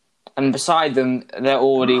 And beside them, they're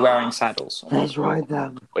already wearing saddles. Let's ride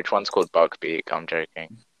them. Which one's called Buckbeak? I'm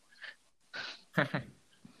joking.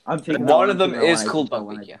 I'm taking One that of them I'm taking is that one. called I just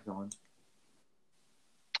Buckbeak, don't yeah. want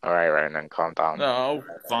All right, Ronan, calm down. No,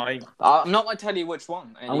 fine. I'm not going to tell you which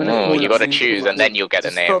one. I'm gonna No, call you him- gotta I'm gonna choose, call and then you'll get a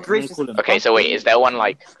Just name. for brief- call him Okay, so wait, is there one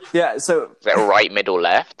like Yeah, so is there right, middle,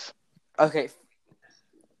 left? okay,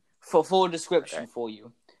 for full description for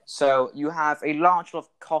you. So you have a large sort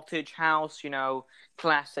of cottage house,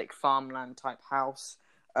 classic farmland type house,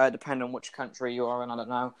 depending on which country you are in, I don't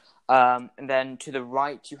know. And then to the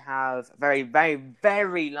right you have very, very,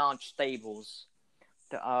 very large stables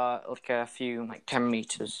that are like a few, like 10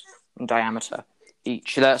 meters in diameter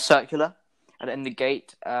each. They're circular, and in the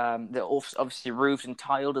gate, they're obviously roofed and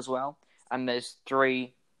tiled as well. And there's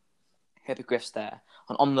 3 hippogriffs there.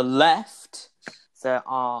 And on the left, there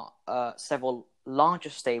are several larger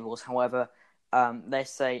stables. However, they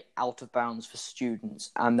say out of bounds for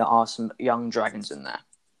students, and there are some young dragons in there.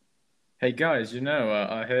 Hey guys,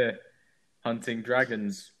 I hear hunting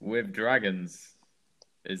dragons with dragons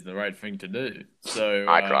is the right thing to do. So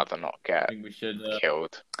I'd rather not I get think we should.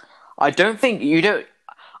 killed. I don't think you don't.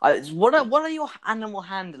 What are your animal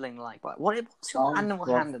handling like? What's your animal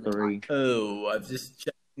handling like? Oh, I've just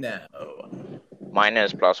checked now. Mine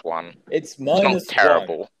is +1. It's It's not minus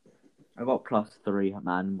terrible. I got +3 on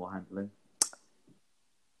animal handling.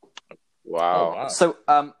 Wow. Oh, wow. So,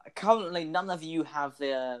 currently, none of you have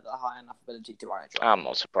the high enough ability to ride a dragon. I'm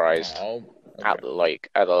not surprised. Oh, At okay.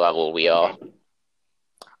 the level we are.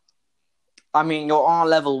 I mean, you are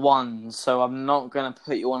level 1, so I'm not gonna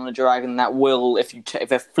put you on a dragon that will, if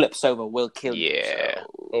it flips over, will kill you. Yeah.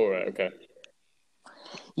 So... All right. Okay.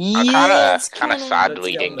 Yeah, it's kind of kinda- sad Let's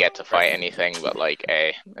we get didn't on get the to fight rest. anything, but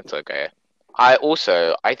it's okay. I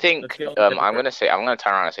think Let's get on the I'm hypocrite. gonna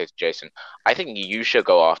turn around and say to Jason, I think you should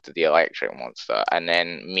go after the electric monster, and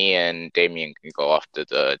then me and Damien can go after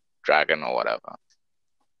the dragon or whatever.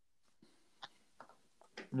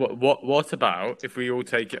 What about if we all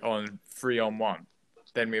take it on 3-on-1?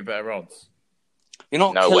 Then we have better odds. You're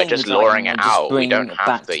not No, we're killing just the dragon, luring you're it just out. We bringing don't it have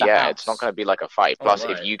back to. the Yeah, house. it's not gonna be like a fight. Oh, Plus,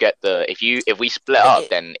 right. if you get if we split up,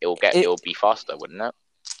 then it- it'll be faster, wouldn't it?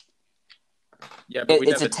 Yeah, but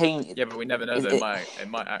It's a tame. Yeah, but we never know that it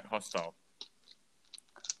might act hostile.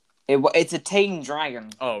 It's a tame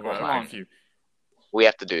dragon. Oh, right. Come Okay, on. phew. We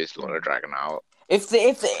have to do is lure the dragon out. If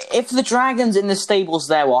the dragons in the stables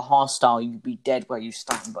there were hostile, you'd be dead where you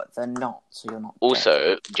stand. But they're not, so you're not. Dead.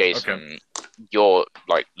 Also, Jason, you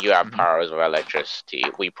have powers of electricity.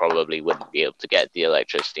 We probably wouldn't be able to get the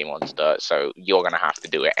electricity monster, so you're gonna have to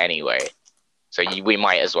do it anyway. So we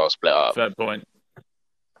might as well split up. Fair point.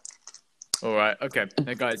 All right. Okay.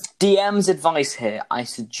 Hey, guys. DM's advice here: I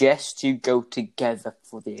suggest you go together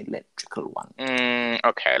for the electrical one.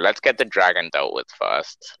 Okay, let's get the dragon dealt with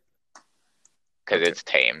first, because it's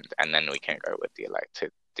tamed, and then we can go with the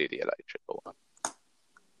electrical one.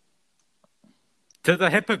 To the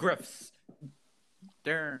hippogriffs.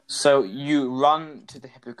 There. So you run to the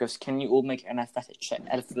hippogriffs. Can you all make an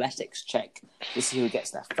athletics check to see who gets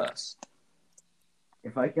there first?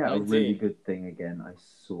 If I get a 19. really good thing again, I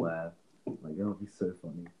swear, it'll be so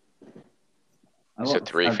funny. I It's a got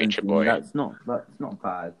 3 feature 17. boy. That's not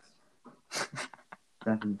bad.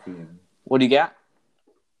 17. What do you get?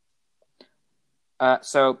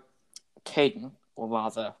 So, Caden, or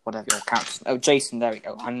rather, whatever your character. Oh, Jason. There we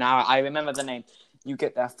go. And now I remember the name. You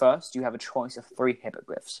get there first. You have a choice of 3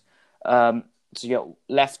 hippogriffs. So you go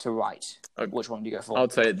left to right. Okay. Which one do you go for? I'll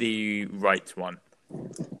take the right one.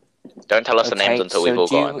 Don't tell us the names Okay, until we've so all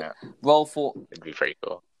do you gotten it. roll for It'd be pretty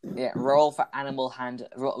cool. roll for animal handling.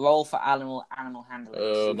 Oh,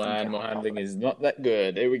 my animal handling is not that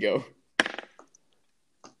good. Here we go.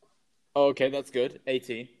 Okay, that's good.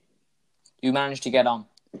 18. You manage to get on.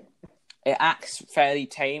 It acts fairly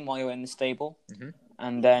tame while you're in the stable,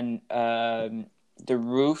 and then the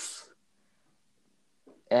roof.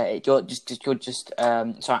 You're just.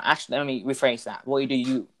 Sorry, actually, let me rephrase that. What you do,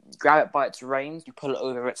 you grab it by its reins, you pull it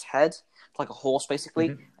over its head, like a horse, basically,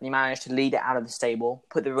 and you manage to lead it out of the stable.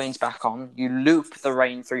 Put the reins back on. You loop the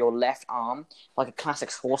rein through your left arm, like a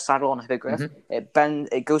classic horse saddle on a hippogriff.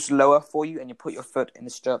 It goes lower for you, and you put your foot in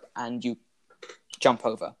the stirrup, and you jump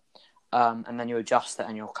over. And then you adjust it,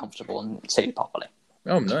 and you're comfortable and seated properly.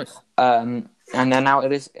 Oh, nice. And then now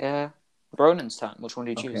it is Ronan's turn. Which one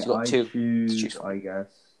do you choose? Okay, You've got I 2. choose, I guess,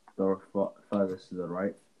 the furthest to the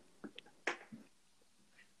right.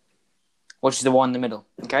 which is the one in the middle.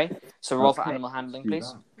 Okay, so roll for Okay, animal handling, do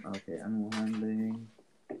please. that. Okay, animal handling.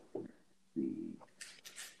 Let's see.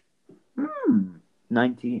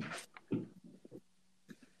 19.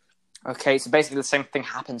 Okay, so basically the same thing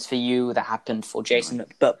happens for you that happened for Jason, Nice.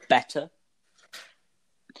 but better.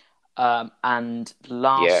 And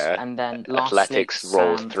then last Athletics week,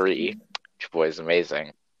 rolled Sam, 3, which was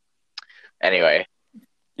amazing. Anyway,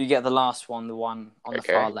 you get the last one, the one on the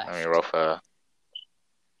okay, far let me left. roll for.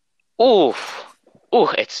 Oof! Ooh,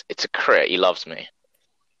 it's a crit. He loves me.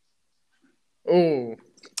 Ooh.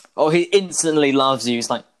 Oh, he instantly loves you. He's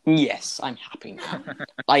like, yes, I'm happy now.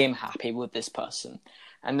 I am happy with this person.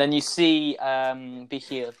 And then you see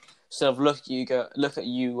Bihir sort of look at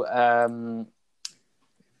you,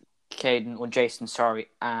 Caden, or Jason, sorry,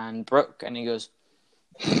 and Brooke, and he goes,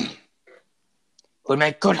 we'll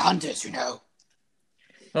make good hunters, you know.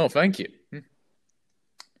 Oh, thank you.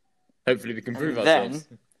 Hopefully we can prove And ourselves.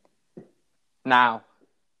 Now,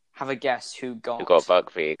 have a guess who got... Who got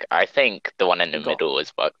Buckbeak? I think the one in the Who got- middle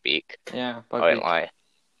was Buckbeak. Yeah, I won't lie.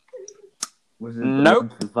 Was it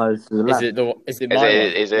Nope. the one furthest to the left? Is it my one?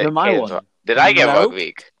 Is it my Caden's one? Did I get Nope.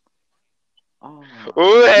 Buckbeak? Oh.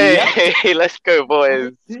 Ooh, hey, let's go,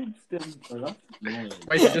 boys. Wait,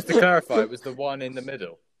 Wait, so just to clarify, it was the one in the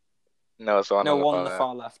middle. No, it's the one No, on the one far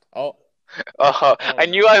on the left. far left. Oh, Oh, I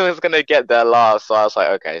no. knew I was gonna get there last, so I was like,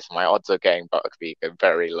 okay, so my odds of getting Buckbeak are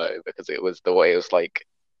very low because it was the way it was like,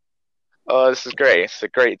 oh, this is great. It's a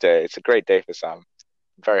great day. It's a great day for Sam. I'm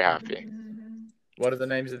very happy. What are the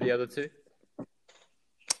names of the other two?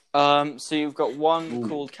 So you've got one Ooh.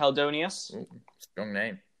 called Caldonius, Strong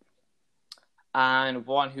name. and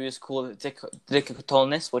one who is called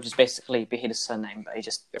Dicotonis, which is basically Behita's surname, but he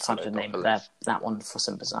just decided to name that one for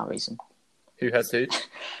some bizarre reason. Who has who?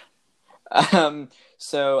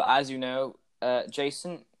 So, as you know,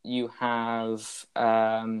 Jason, you have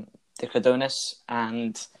Dicotonis,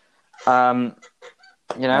 and where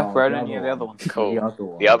the are any of the other other one? Cool. The other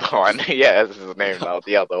one. The other one. Yeah, this is his name now.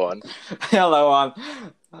 The other one. The other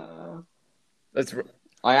one. Let's.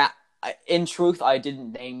 In truth, I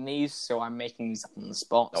didn't name these, so I'm making these up on the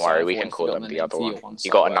spot. Don't so worry, I've we can already call forgotten them the the name other for your one. one. You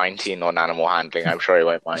so got a I won't. 19 on animal handling. I'm sure he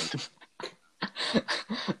won't mind.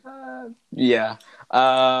 Yeah.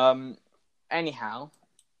 Anyhow,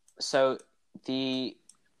 so then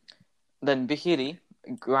Bihiri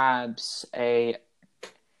grabs he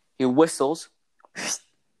whistles,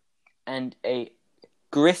 and a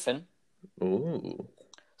griffin Ooh.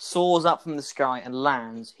 soars up from the sky and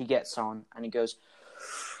lands. He gets on and he goes,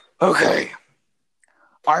 okay,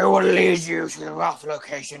 I will lead you to the rough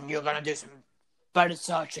location. You're going to do some better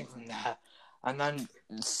searching from there. And then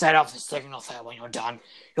set off the signal there when you're done.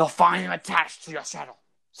 You'll find him attached to your saddle.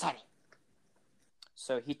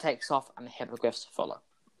 So he takes off and the hippogriffs follow.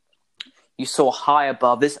 You saw high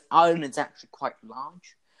above. This island is actually quite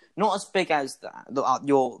large. Not as big as the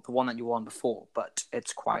one that you were on before, but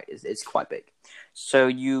it's quite big. So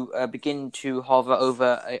you begin to hover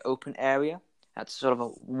over an open area. That's sort of a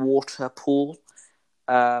water pool.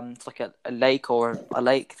 It's like a lake or a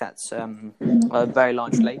lake that's a very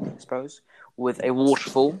large lake, I suppose, with a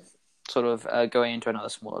waterfall sort of going into another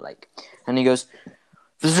smaller lake. And he goes,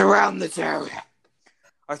 "This is around this area.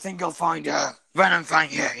 I think you'll find a Venom Fang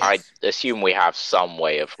here." Yes. I assume we have some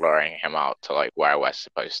way of luring him out to like where we're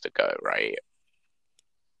supposed to go, right?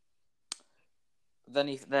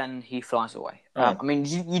 Then he flies away. Oh. I mean,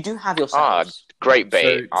 you do have yourselves. Great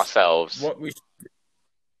bait So, ourselves. What we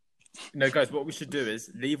what we should do is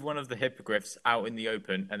leave one of the hippogriffs out in the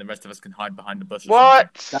open, and the rest of us can hide behind the bushes.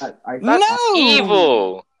 What? That, I, That's No!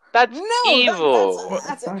 evil. That's No, evil.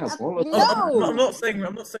 that's diabolical. no. I'm not saying we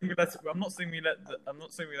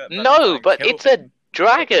let. No, but kill it's a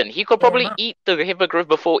dragon. He could probably no. eat the hippogriff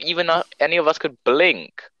before even any of us could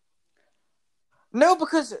blink. No,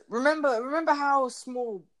 because remember how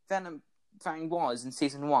small Venom Fang was in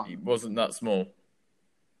season He 1. wasn't that small.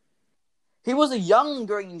 He was a young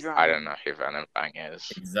green dragon. I don't know who Venom Fang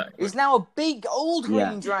is. Exactly. He's now a big old green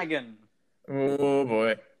Yeah. dragon. Oh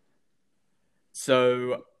boy.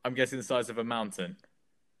 So I'm guessing the size of a mountain.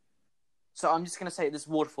 So I'm just gonna say this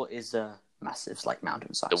waterfall is massive, it's like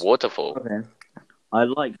mountain size. The waterfall. Okay. I'd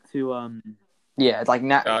like to Yeah, like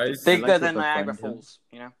Guys, bigger I like than to Niagara befriend him. Falls.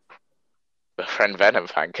 You know. The friend Venom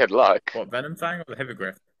Fang. Good luck. What, Venom Fang or the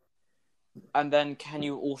hippogriff? And then can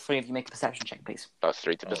you all three of you make a perception check, please? That's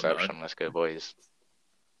 3 to Oh, perception. Let's go, boys.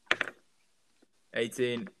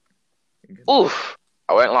 18. Oof.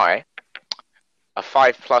 I won't lie. A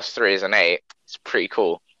 5 plus 3 is an 8. It's pretty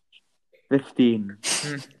cool. 15.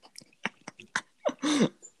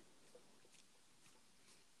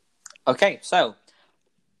 Okay, so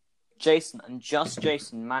Jason and just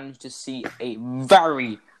Jason managed to see a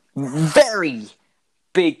very, very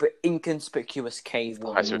big but inconspicuous cave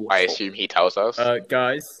behind the I waterfall. assume he tells us.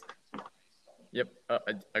 Guys. Yep.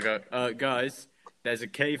 I go. Guys, there's a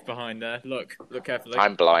cave behind there. Look carefully.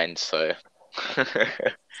 I'm blind, so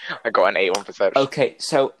I got an 8 on perception. Okay,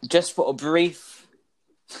 so just for a brief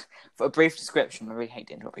description, I really hate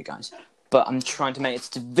to interrupt you guys, but I'm trying to make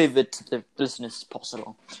it as vivid to the listeners as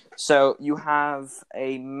possible. So you have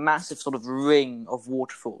a massive sort of ring of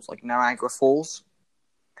waterfalls, like Niagara Falls,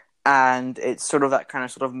 and it's sort of that kind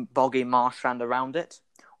of sort of boggy marshland around it,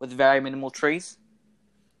 with very minimal trees.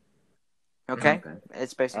 Okay?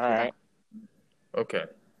 It's basically Alright. Okay.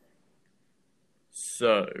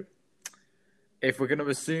 So, if we're going to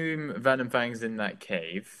assume Venom Fang's in that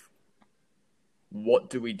cave, what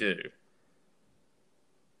do we do?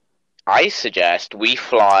 I suggest we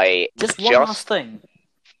fly Just one last thing.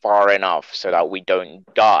 far enough so that we don't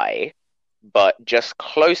die, but just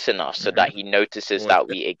close enough so that he notices that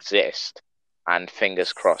we exist, and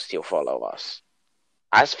fingers crossed he'll follow us.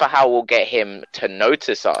 As for how we'll get him to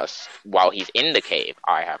notice us while he's in the cave,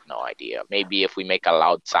 I have no idea. Maybe if we make a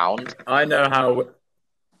loud sound. I know how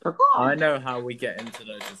we get him to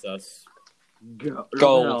notice us.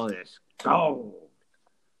 Gold.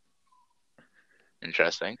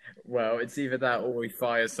 Interesting. Well, it's either that or we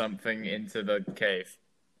fire something into the cave.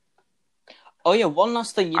 Oh yeah, one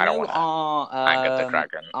last thing. You I don't know wanna anger the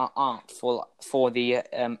dragon. our art for the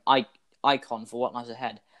icon for what lies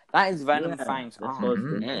ahead. That is Venom Fang's art.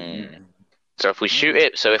 Mm. So if we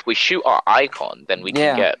shoot our icon, then we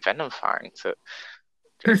can get Venom Fang to.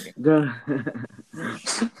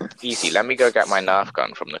 Easy. Let me go get my Nerf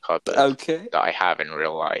gun from the cupboard Okay. that I have in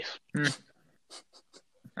real life.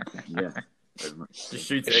 Yeah. Just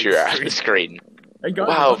shoot Shoot at the screen. Hey, guys,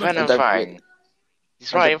 Wow, what the- Venom Fang.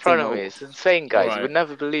 He's right in front of me. It's insane, guys. You would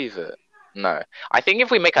never believe it. No. I think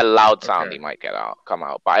if we make a loud sound, he might come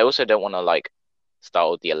out. But I also don't want to,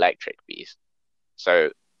 start with the electric beast.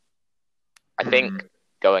 So, I think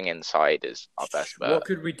going inside is our best bet. What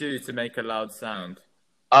could we do to make a loud sound?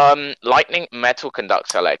 Lightning metal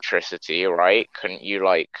conducts electricity, right? Couldn't you,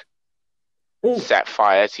 Ooh, set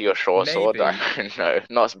fire to your short sword? Maybe. I don't know.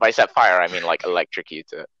 Not by set fire, I mean,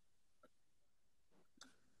 electrocute it.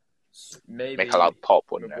 maybe. Make a loud pop,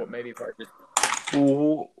 wouldn't What, it? maybe if I just...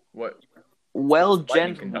 Ooh. What? Well, Lightning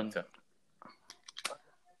gentlemen, conductor.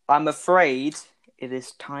 I'm afraid it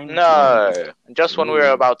is time to No. Just when we were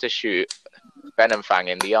about to shoot Venom Fang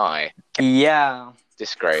in the eye. Yeah.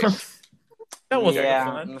 Disgrace. That wasn't Yeah,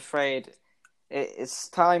 fun. I'm afraid it's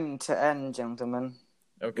time to end, gentlemen.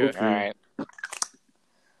 Okay. Alright.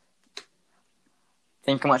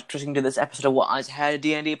 Thank you much for listening to this episode of What Lies Ahead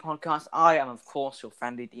D&D podcast. I am, of course, your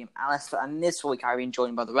friendly DM, Alistair, and this week I've been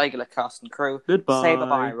joined by the regular cast and crew. Goodbye. Say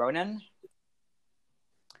bye-bye, Ronan.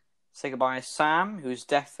 Say goodbye, Sam, who's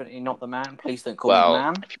definitely not the man. Please don't call me Well,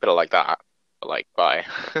 man. if you put it like that, bye.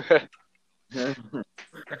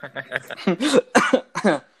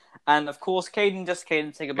 And, of course, Caden,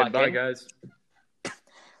 say goodbye, Goodbye, Caden. guys. Thank you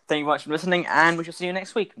very much for listening, and we shall see you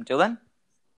next week. Until then.